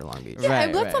pretty part of Long Beach. Yeah,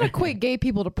 Right, let's not right. equate gay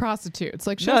people to prostitutes.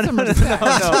 Like, show No, some no, respect.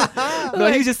 no,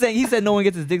 he was just saying. He said no one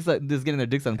gets his dick sucked, just getting their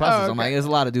dicks sucked in prostitutes. I'm okay. like, there's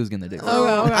a lot of dudes getting their dicks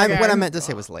sucked. Okay. What I meant to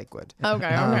say was Lakewood.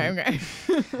 Okay.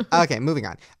 Okay, moving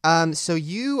on. So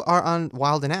you are on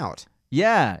Wild and Out.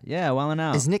 Yeah, Wild and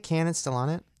Out. Is Nick Cannon still on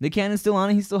it? Nick Cannon's still on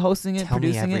it. He's still hosting it, Tell me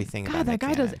producing everything about God, that Nick guy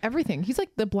Cannon. does everything. He's like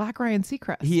the Black Ryan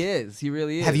Seacrest. it. He is. He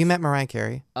really is. Have you met Mariah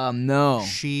Carey? No.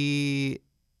 She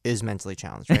is mentally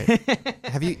challenged,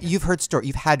 right? You've heard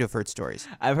you've had to have heard stories.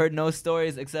 I've heard no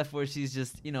stories except for she's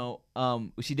just,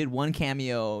 she did one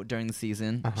cameo during the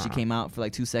season. She came out for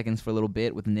like 2 seconds for a little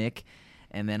bit with Nick,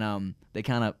 and then they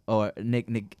kind of,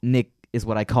 Nick is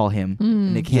what I call him,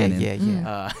 Nick Cannon.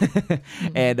 Yeah.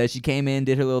 And she came in,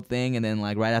 did her little thing, and then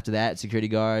like right after that, security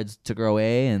guards took her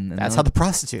away, and That's how the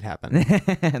prostitute happened.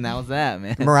 and that was that,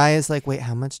 man. Mariah's like, wait,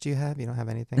 how much do you have? You don't have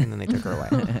anything? And then they took her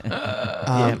away.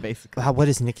 Yeah, basically. What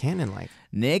is Nick Cannon like?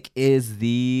 Nick is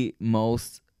the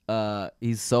most.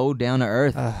 He's so down to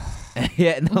earth.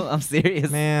 Yeah, no, I'm serious.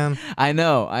 Man. I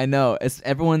know.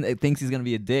 Everyone thinks he's gonna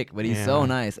be a dick, but he's so Yeah.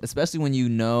 nice, especially when you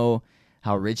know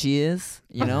how rich he is.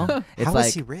 You know, it's How like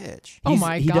is he rich? Oh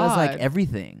my he does like God.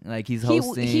 everything. Like he's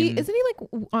hosting. He isn't he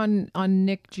like on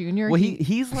Nick Jr. Well,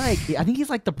 he's like I think he's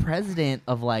like the president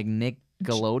of like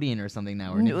Nickelodeon or something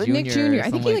now, or Nick Jr. Nick Jr. or I think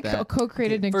something he like like that.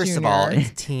 co-created Nick First Jr. of all,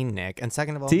 it's Teen Nick, and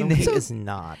second of all, Teen no, he Nick. is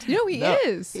not. no, he No.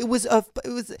 is. It was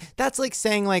that's like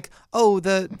saying like, oh,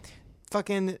 the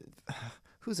fucking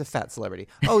who's a fat celebrity?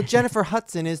 Oh, Jennifer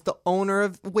Hudson is the owner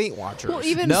of Weight Watchers. Well,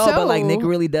 even No, so, but like Nick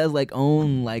really does like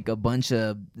own like a bunch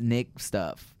of Nick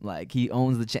stuff. Like he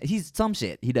owns the he's some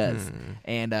shit he does,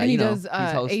 and he you know, does,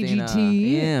 he's hosting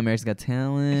AGT. yeah, America's Got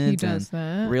Talent. He does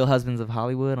and that. Real Husbands of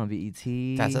Hollywood on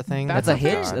BET. That's a thing. That's That's a a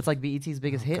hit. thing? That's like BET's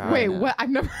biggest hit. God. right Wait, now. what? I've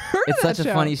never heard It's of that such a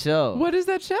show. funny show. What is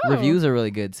that show? Reviews are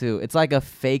really good too. It's like a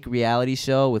fake reality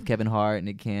show with Kevin Hart,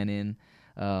 Nick Cannon.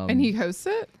 And he hosts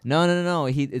it? No.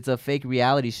 It's a fake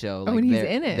reality show. Oh, Like, and he's they're-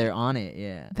 in it. They're on it.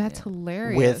 Yeah. That's yeah.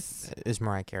 hilarious. Is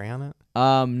Mariah Carey on it?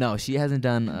 No, she hasn't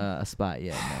done a spot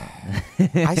yet.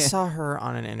 No. I saw her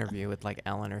on an interview with like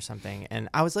Ellen or something, and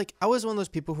I was one of those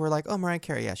people who were like, oh, Mariah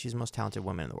Carey, yeah, she's the most talented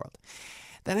woman in the world.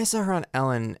 Then I saw her on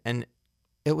Ellen, and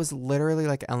it was literally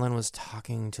like Ellen was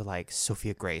talking to like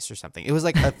Sophia Grace or something. It was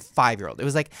like a 5-year-old. It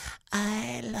was like,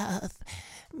 I love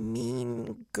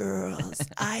Mean Girls.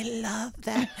 I love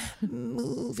that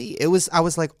movie. I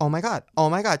was like, oh my God,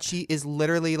 she is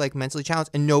literally like mentally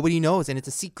challenged, and nobody knows, and it's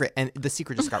a secret, and the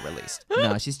secret just got released.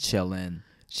 No, she's chilling.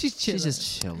 She's chilling. She's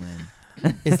just chilling.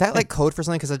 Is that like code for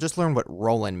something? Because I just learned what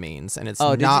Rollin means, and it's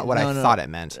Oh, did not you? what I No. thought it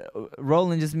meant.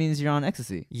 Rolling just means you're on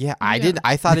ecstasy. Yeah, I did.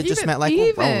 I thought it just meant like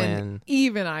rolling.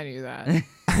 Even I knew that.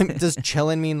 Does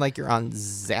chillin' mean like you're on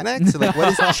Xanax? Or, like, what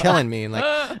does chillin' mean? Like,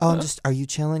 oh, are you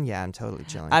chilling? Yeah, I'm totally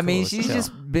chilling. I mean, Cool, she's chill.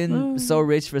 just been so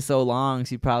rich for so long.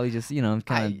 She probably just,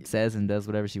 kind of says and does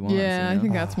whatever she wants. Yeah, you know? I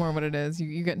think that's more what it is.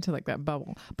 You get into like that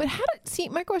bubble. But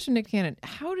my question, Nick Cannon,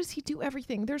 how does he do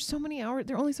everything? There's so many hours.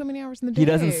 There are only so many hours in the day. He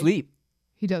doesn't sleep.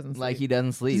 He doesn't sleep. Like he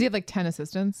doesn't sleep. Does he have like 10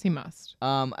 assistants? He must.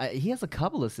 He has a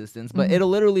couple assistants, but it'll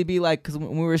literally be like, because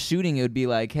when we were shooting, it would be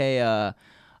like, hey,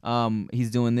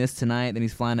 he's doing this tonight, then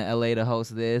he's flying to LA to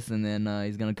host this, and then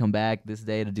he's gonna come back this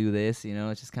day to do this. You know,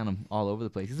 it's just kind of all over the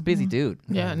place. He's a busy dude.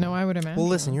 Yeah, no, I would imagine. Well,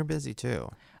 listen, you're busy too.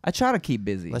 I try to keep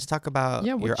busy. Let's talk about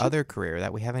Yeah, your other career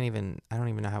that we haven't even. I don't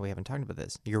even know how we haven't talked about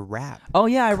this. Your rap. Oh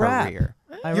yeah, I rap. career.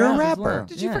 You're a as rapper. well.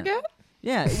 Did you Yeah. forget?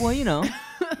 Yeah. Well,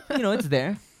 it's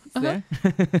there. It's there.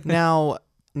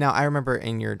 Now, I remember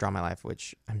in your Draw My Life,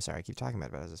 which I'm sorry I keep talking about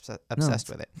it, but I was obsessed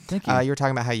with it. Thank you. You were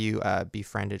talking about how you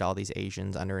befriended all these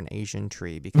Asians under an Asian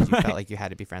tree because you felt like you had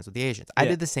to be friends with the Asians. I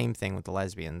did the same thing with the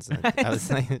lesbians. And I was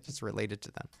like, just related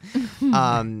to them.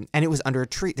 And it was under a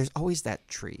tree. There's always that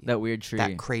tree. That weird tree.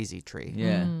 That crazy tree.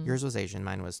 Yeah. Yours was Asian.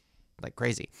 Mine was like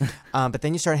crazy. But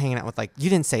then you started hanging out with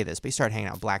you didn't say this, but you started hanging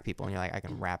out with black people and you're like, I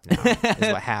can rap now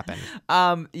is what happened.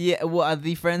 Yeah, well,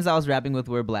 the friends I was rapping with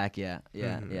were black. Yeah.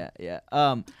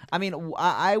 I mean,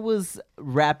 I was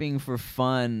rapping for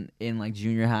fun in like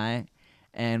junior high,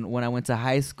 and when I went to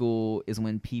high school is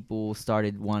when people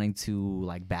started wanting to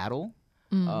like battle.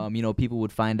 People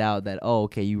would find out that, oh,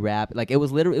 okay, you rap. Like it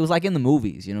was like in the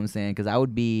movies, you know what I'm saying? Because I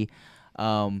would be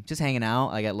just hanging out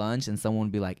like at lunch, and someone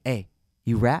would be like, hey,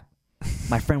 you rap?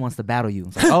 My friend wants to battle you.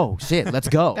 It's like, oh shit, let's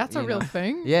go. That's a real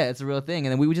thing. Yeah, it's a real thing.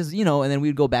 And then we would just, and then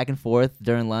we'd go back and forth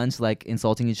during lunch, like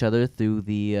insulting each other through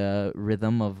the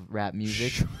rhythm of rap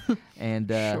music. And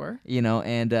Sure.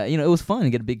 It was fun. You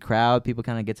get a big crowd. People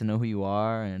kind of get to know who you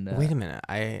are. And Wait a minute.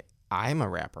 I'm a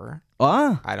rapper.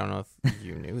 I don't know if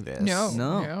you knew this.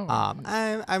 No.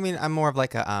 I mean, I'm more of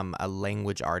like a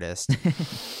language artist,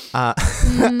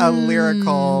 a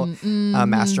lyrical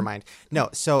mastermind. No,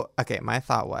 so okay, my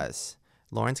thought was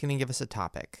Lauren's gonna give us a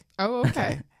topic. Oh,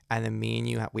 okay. And then me and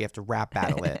you, we have to rap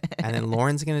battle it, and then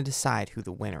Lauren's gonna decide who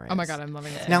the winner is. Oh my god, I'm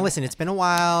loving it. Now listen, it's been a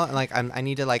while, and I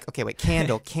need to okay, wait,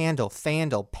 candle,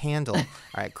 fandle, pandle. All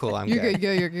right, cool, I'm You're good.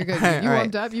 You're good. You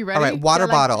warmed up? You ready? All right, water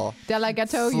bottle.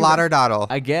 DeLaGhetto. Slaughter doddle.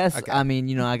 I guess. Okay. I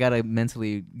mean, I gotta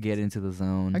mentally get into the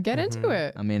zone. Get into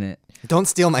it. I'm in it. Don't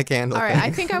steal my candle. All right,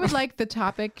 I think I would like the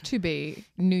topic to be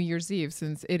New Year's Eve,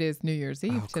 since it is New Year's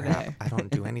Eve today. Crap. I don't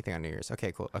do anything on New Year's.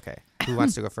 Okay, cool. Okay, who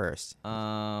wants to go first?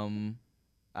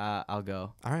 I'll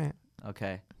go. All right.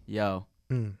 Okay. Yo.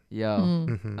 Mm. Yo.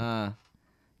 Mm-hmm.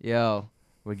 Yo.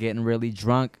 We're getting really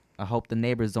drunk. I hope the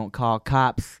neighbors don't call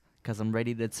cops, because I'm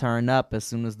ready to turn up as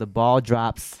soon as the ball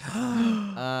drops.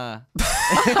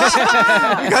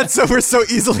 We're so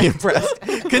easily impressed.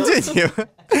 Continue.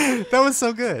 That was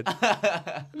so good.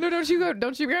 No, don't you go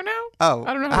now? Oh,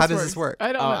 I don't know how this does this work?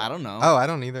 I don't know. I don't know. Oh, I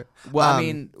don't either. Well, I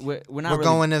mean, we're not We're really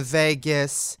going to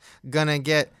Vegas. Gonna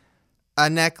get a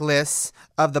necklace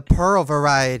of the pearl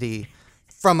variety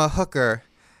from a hooker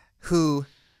who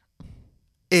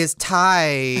is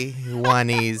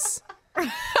Taiwanese.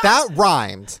 That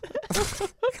rhymed.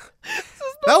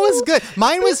 That was good.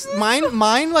 Mine.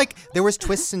 Like there was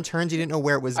twists and turns. You didn't know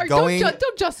where it was All right, going.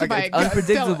 Don't justify Okay, it.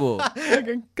 unpredictable.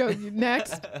 Okay, go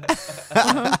next.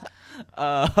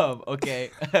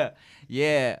 Okay.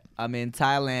 Yeah, I'm in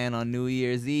Thailand on New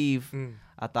Year's Eve.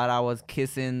 I thought I was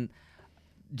kissing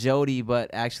Jody, but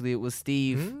actually it was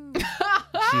Steve.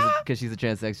 Because she's a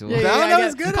transsexual. That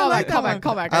was good. Call I like back, that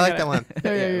call one. back. I like that one.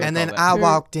 Yeah. And then I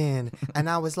walked in and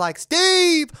I was like,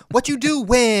 Steve, what you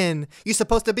doing? You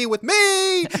supposed to be with me.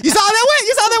 You saw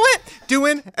that went.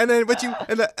 Doing. And then what you,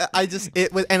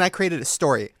 and I created a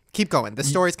story. Keep going. The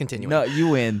story's continuing. No, you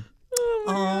win.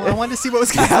 Oh, I wanted to see what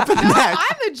was going to happen next.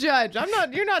 I'm the judge.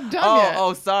 You're not done yet.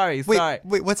 Oh, sorry. Wait,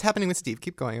 what's happening with Steve?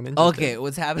 Keep going. I'm interested. Okay,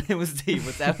 what's happening with Steve?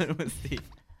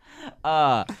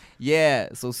 Yeah,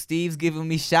 so Steve's giving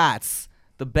me shots.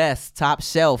 The best, top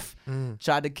shelf.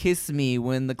 Tried to kiss me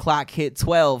when the clock hit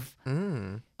 12.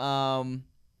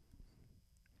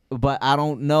 But I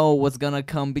don't know what's gonna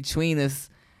come between us.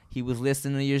 He was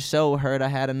listening to your show, heard I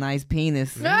had a nice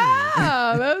penis.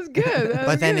 Ah, that was good.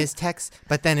 But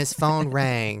then his phone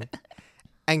rang.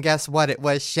 And guess what? It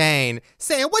was Shane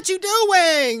saying, "What you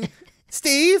doing?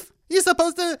 Steve, you're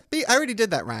supposed to be," I already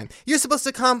did that rhyme. "You're supposed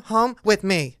to come home with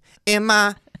me in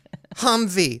my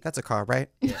Humvee." That's a car, right?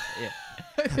 Yeah.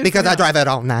 Because I drive it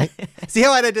all night. See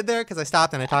how I did there? Because I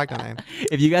stopped and I talked on him.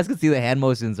 If you guys could see the hand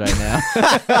motions right now.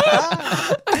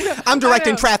 I'm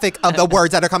directing traffic of the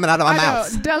words that are coming out of my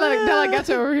mouth. DeLaGhetto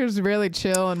over here is really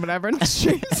chill and whatever. And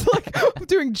Shane's like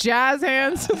doing jazz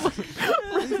hands.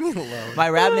 My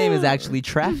rap name is actually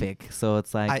Traffic. So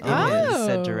it's like, I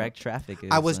said direct traffic.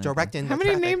 I was directing How the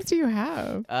many traffic. names do you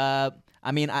have? I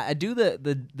mean, I do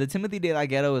the Timothy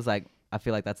DeLaGhetto is like, I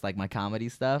feel like that's like my comedy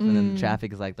stuff, and then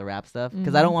Traffic is like the rap stuff,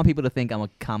 because I don't want people to think I'm a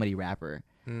comedy rapper.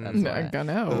 That's No, why. I don't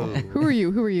know. Ooh. Who are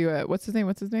you? Who are you? What's his name?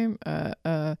 That's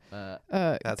not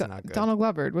good. Donald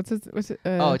Glover. What's it?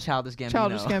 Childish Gambino.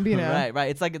 Childish Gambino. right.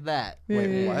 It's like that. Yeah, Wait,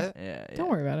 yeah, yeah. What? Yeah. Don't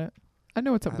worry about it. I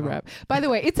know what's up I with the don't- rap. By the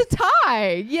way, it's a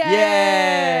tie. Yay!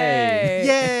 Yay!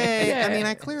 Yay! Yeah. I mean,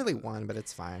 I clearly won, but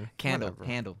it's fine. Candle. Whatever.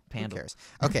 Who Handle. cares?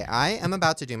 Okay, I am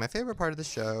about to do my favorite part of the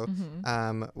show,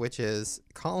 which is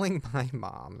calling my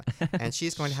mom, and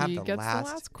she's going to have She the gets the last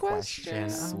last question question.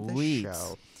 of the Sweet.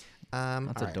 show. That's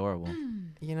all right. adorable.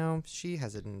 You know, she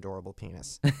has an adorable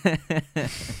penis.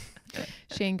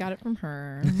 Shane got it from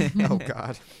her. Oh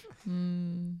God.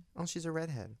 Oh, she's a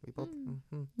redhead. We both.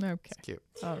 Okay. It's cute.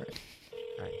 All right.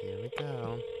 All right, here we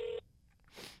go.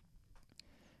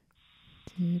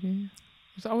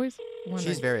 There's always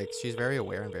wondering. She's very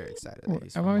aware and very excited. That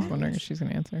he's I'm from always Long wondering if Beach. she's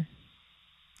gonna answer.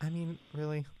 I mean,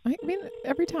 really? I mean,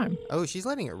 every time. Oh, she's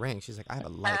letting it ring. She's like, I have a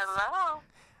life. Hello.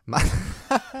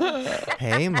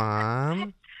 Hey,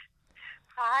 Mom.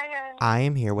 Hi, and I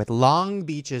am here with Long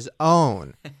Beach's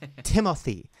own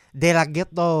Timothy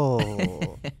DeLaGhetto.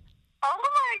 oh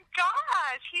my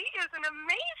gosh, he is an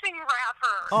amazing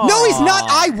rapper. Oh. No, he's not.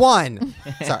 I won.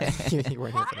 Sorry, you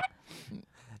weren't here for that.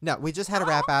 No, we just had a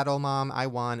rap battle, Mom. I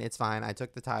won. It's fine. I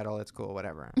took the title. It's cool.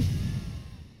 Whatever.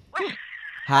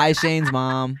 Hi, Shane's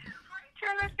mom.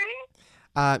 Timothy?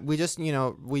 We just,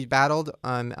 we battled.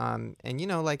 And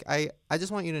like I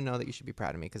just want you to know that you should be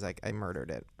proud of me because I murdered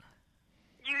it.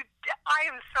 I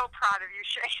am so proud of you,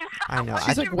 Shane. I know.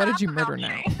 She's I, like, what did you rap murder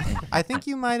about, now? Shane? I think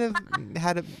you might have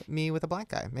had me with a black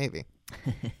guy, maybe.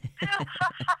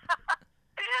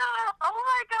 Oh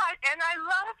my God! And I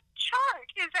love Chunk.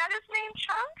 Is that his name,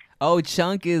 Chunk? Oh,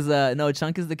 Chunk is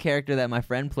Chunk is the character that my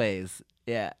friend plays.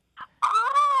 Yeah.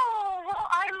 Oh, well,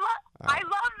 I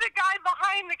love the guy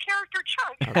behind the character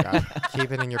Chunk. Oh God,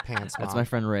 keep it in your pants, Mom. That's my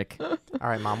friend Rick. All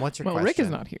right, Mom. What's your Well, question? Rick is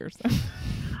not here. So. Okay.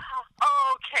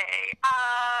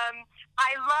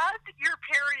 I loved your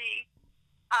parody,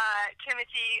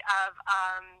 Timothy, of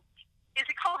is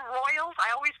it called Royals? I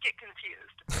always get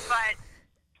confused. But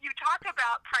you talk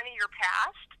about kind of your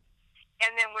past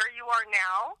and then where you are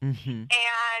now. Mm-hmm.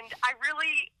 And I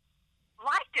really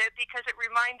liked it because it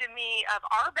reminded me of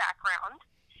our background.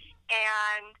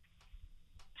 And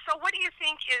so what do you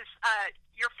think is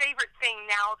your favorite thing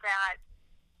now that,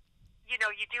 you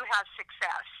do have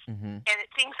success and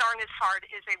things aren't as hard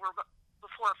as they were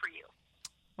before for you?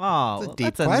 Oh, That's a deep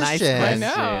that's a nice question. I question.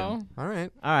 know. All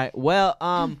right. All right. Well,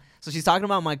 so she's talking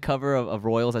about my cover of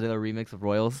Royals. I did a remix of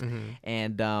Royals,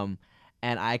 and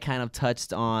I kind of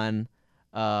touched on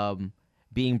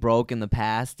being broke in the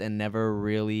past and never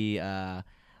really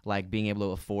like being able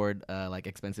to afford like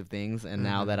expensive things. And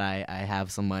now that I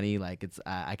have some money, like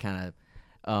I kind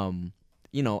of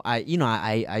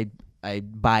I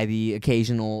buy the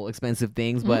occasional expensive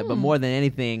things, but more than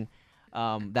anything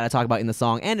that I talk about in the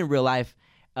song and in real life.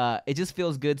 It just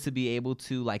feels good to be able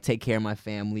to like take care of my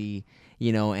family,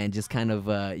 and just kind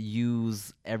of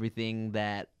use everything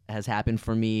that has happened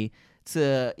for me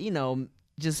to,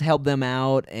 just help them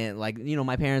out. And like,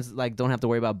 my parents like don't have to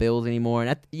worry about bills anymore.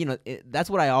 And that, that's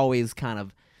what I always kind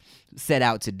of set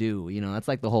out to do. That's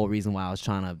like the whole reason why I was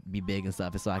trying to be big and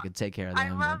stuff is so I could take care of them. I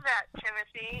love that,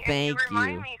 Timothy. Thank and you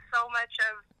remind you. me so much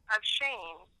of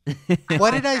Shane.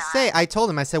 What love did I that. say? I told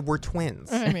him. I said we're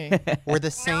twins. I mean, We're the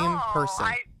same No, person.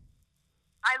 I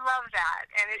love that,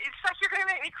 and it's like you're gonna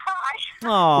make me cry.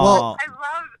 Aw. I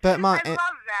love. But, Mom, I love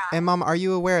that. And Mom, are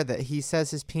you aware that he says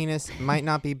his penis might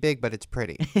not be big, but it's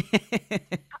pretty?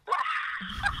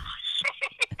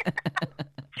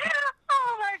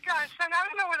 Oh my gosh! Son, I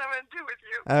don't know what I'm gonna do with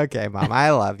you. Okay, Mom, I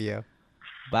love you.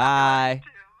 Bye.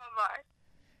 Bye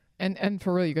bye. and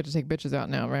for real, you got to take bitches out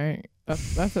now, right?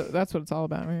 That's what it's all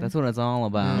about, right? That's what it's all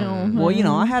about. No.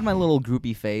 Well, I had my little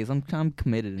groupie phase. I'm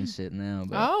committed and shit now.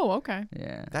 But Oh, okay.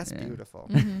 yeah. That's yeah. beautiful.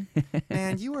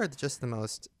 Man, you are just the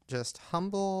most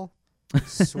humble,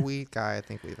 sweet guy I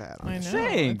think we've had on I the know. show.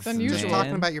 Thanks, It's Just unusual. man.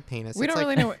 talking about your penis. We it's don't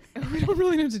like- really know. We don't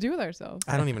really know what to do with ourselves.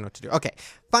 I don't even know what to do. Okay,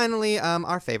 finally,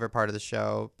 our favorite part of the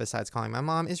show, besides calling my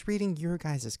mom, is reading your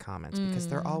guys' comments because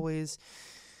they're always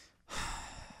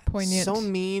Poignant. so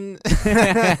mean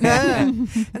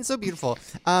and so beautiful.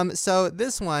 So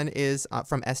this one is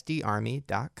from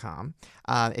sdarmy.com.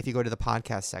 If you go to the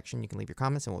podcast section, you can leave your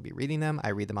comments and we'll be reading them. I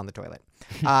read them on the toilet.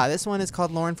 This one is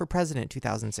called Lauren for President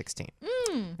 2016.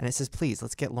 And it says, please,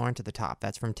 let's get Lauren to the top.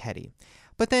 That's from Teddy.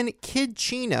 But then Kid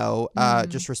Chino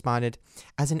just responded,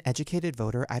 as an educated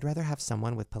voter, I'd rather have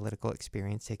someone with political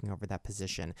experience taking over that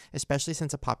position, especially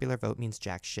since a popular vote means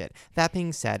jack shit. That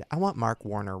being said, I want Mark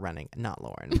Warner running, not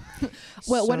Lauren.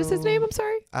 Well, what is his name? I'm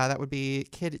sorry. That would be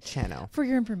Kid Chano. For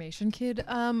your information, kid,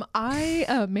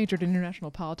 I majored in international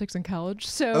politics in college,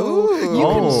 so Ooh. you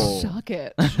Oh. can suck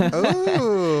it.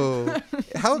 Oh,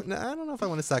 how? I don't know if I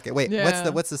want to suck it. Wait, Yeah.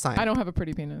 what's the sign? I don't have a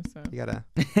pretty penis. So. You gotta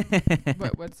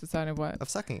What's the sign of what? of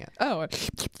sucking it. Oh. Ew!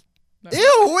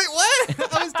 Wait,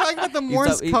 what? I was talking about the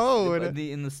Morse code.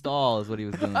 In the stall is what he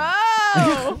was doing.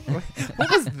 Oh.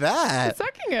 What was that?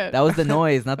 Sucking it. That was the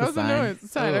noise, not That the was the sign. noise. The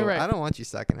sign. Oh, Oh, right. I don't want you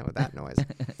sucking it with that noise.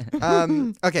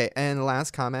 Okay, and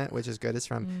last comment, which is good, is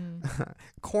from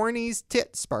Corny's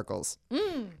Tit Sparkles.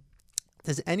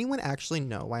 Does anyone actually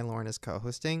know why Lauren is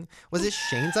co-hosting? Was it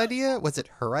Shane's idea? Was it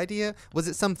her idea? Was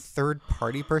it some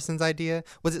third-party person's idea?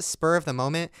 Was it spur of the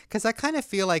moment? Because I kind of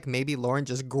feel like maybe Lauren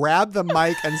just grabbed the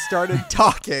mic and started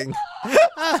talking.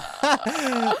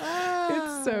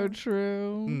 It's so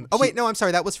true. Oh, wait, no, I'm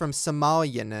sorry. That was from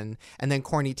Somalian. And then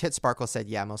Corny Tit Sparkle said,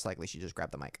 yeah, most likely she just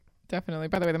grabbed the mic. Definitely.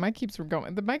 By the way, the mic keeps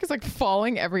going. The mic is like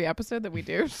falling every episode that we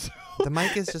do. So The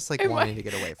mic is just like It wanting might- to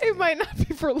get away from it you. might not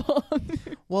be for long.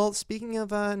 Well, speaking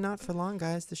of not for long,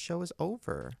 guys, the show is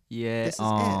over. Yeah. This is it.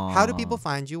 How do people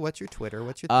find you? What's your Twitter?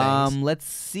 What's your things? Let's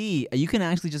see. You can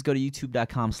actually just go to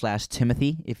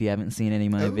youtube.com/Timothy if you haven't seen any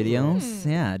of my Ooh. videos.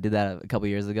 Yeah, I did that a couple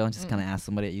years ago and just kind of asked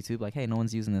somebody at YouTube, like, hey, no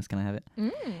one's using this. Can I have it?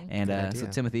 And Good so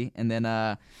idea. Timothy. And then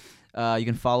you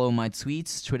can follow my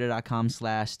tweets,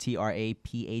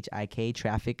 twitter.com/TRAPHIK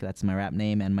traffic. That's my rap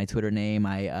name and my Twitter name.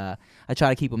 I try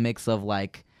to keep a mix of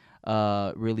like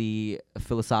really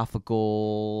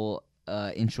philosophical,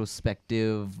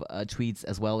 introspective tweets,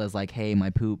 as well as like, hey, my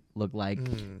poop looked like.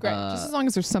 Great. Just as long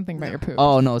as there's something about your poop.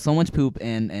 Oh no, so much poop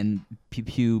and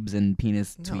pubes and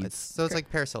penis No, tweets. it's like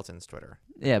Paris Hilton's Twitter.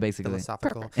 Yeah, basically.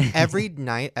 Philosophical. Every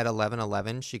night at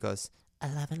 11:11, she goes,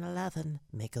 11:11,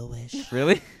 make a wish.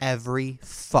 Really? Every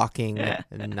fucking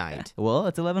night. Well,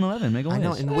 it's 11:11. Make a wish. I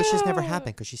know, and wishes never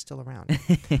happen because she's still around.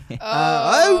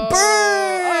 Oh,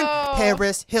 burn! Oh.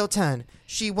 Paris Hilton.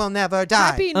 She will never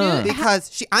die. Happy New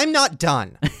Because I'm not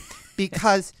done.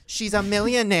 Because she's a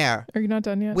millionaire Are you not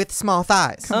done yet? with small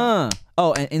thighs. Oh,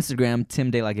 and Instagram,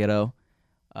 Tim DeLaGhetto.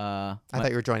 I thought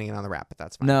you were joining in on the rap, but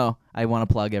that's fine. No, I want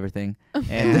to plug everything.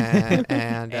 And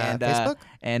Facebook?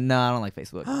 And no, I don't like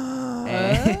Facebook.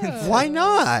 And Why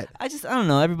not? I don't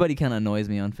know. Everybody kind of annoys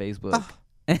me on Facebook.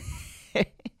 I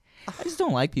just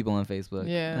don't like people on Facebook.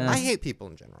 Yeah. I hate people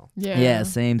in general. Yeah,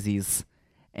 samesies.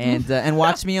 And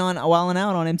watch me on Wild 'N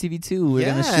Out on MTV2. We're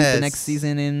gonna shoot the Yes. next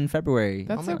season in February.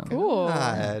 That's Oh so my cool.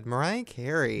 God. Mariah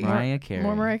Carey. Mariah Carey.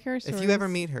 More Mariah Carey If stories. you ever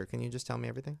meet her, can you just tell me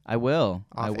everything? I will.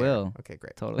 I Off air. will. Okay,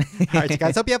 great. Totally. All right, you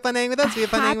guys. Hope you have fun hanging with us. We have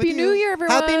fun hanging with Happy you. New Year,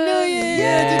 everyone. Happy New Year,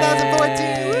 Yay.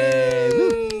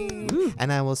 2014. Woo.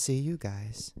 And I will see you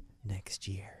guys next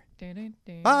year. Dun, dun,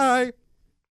 dun. Bye.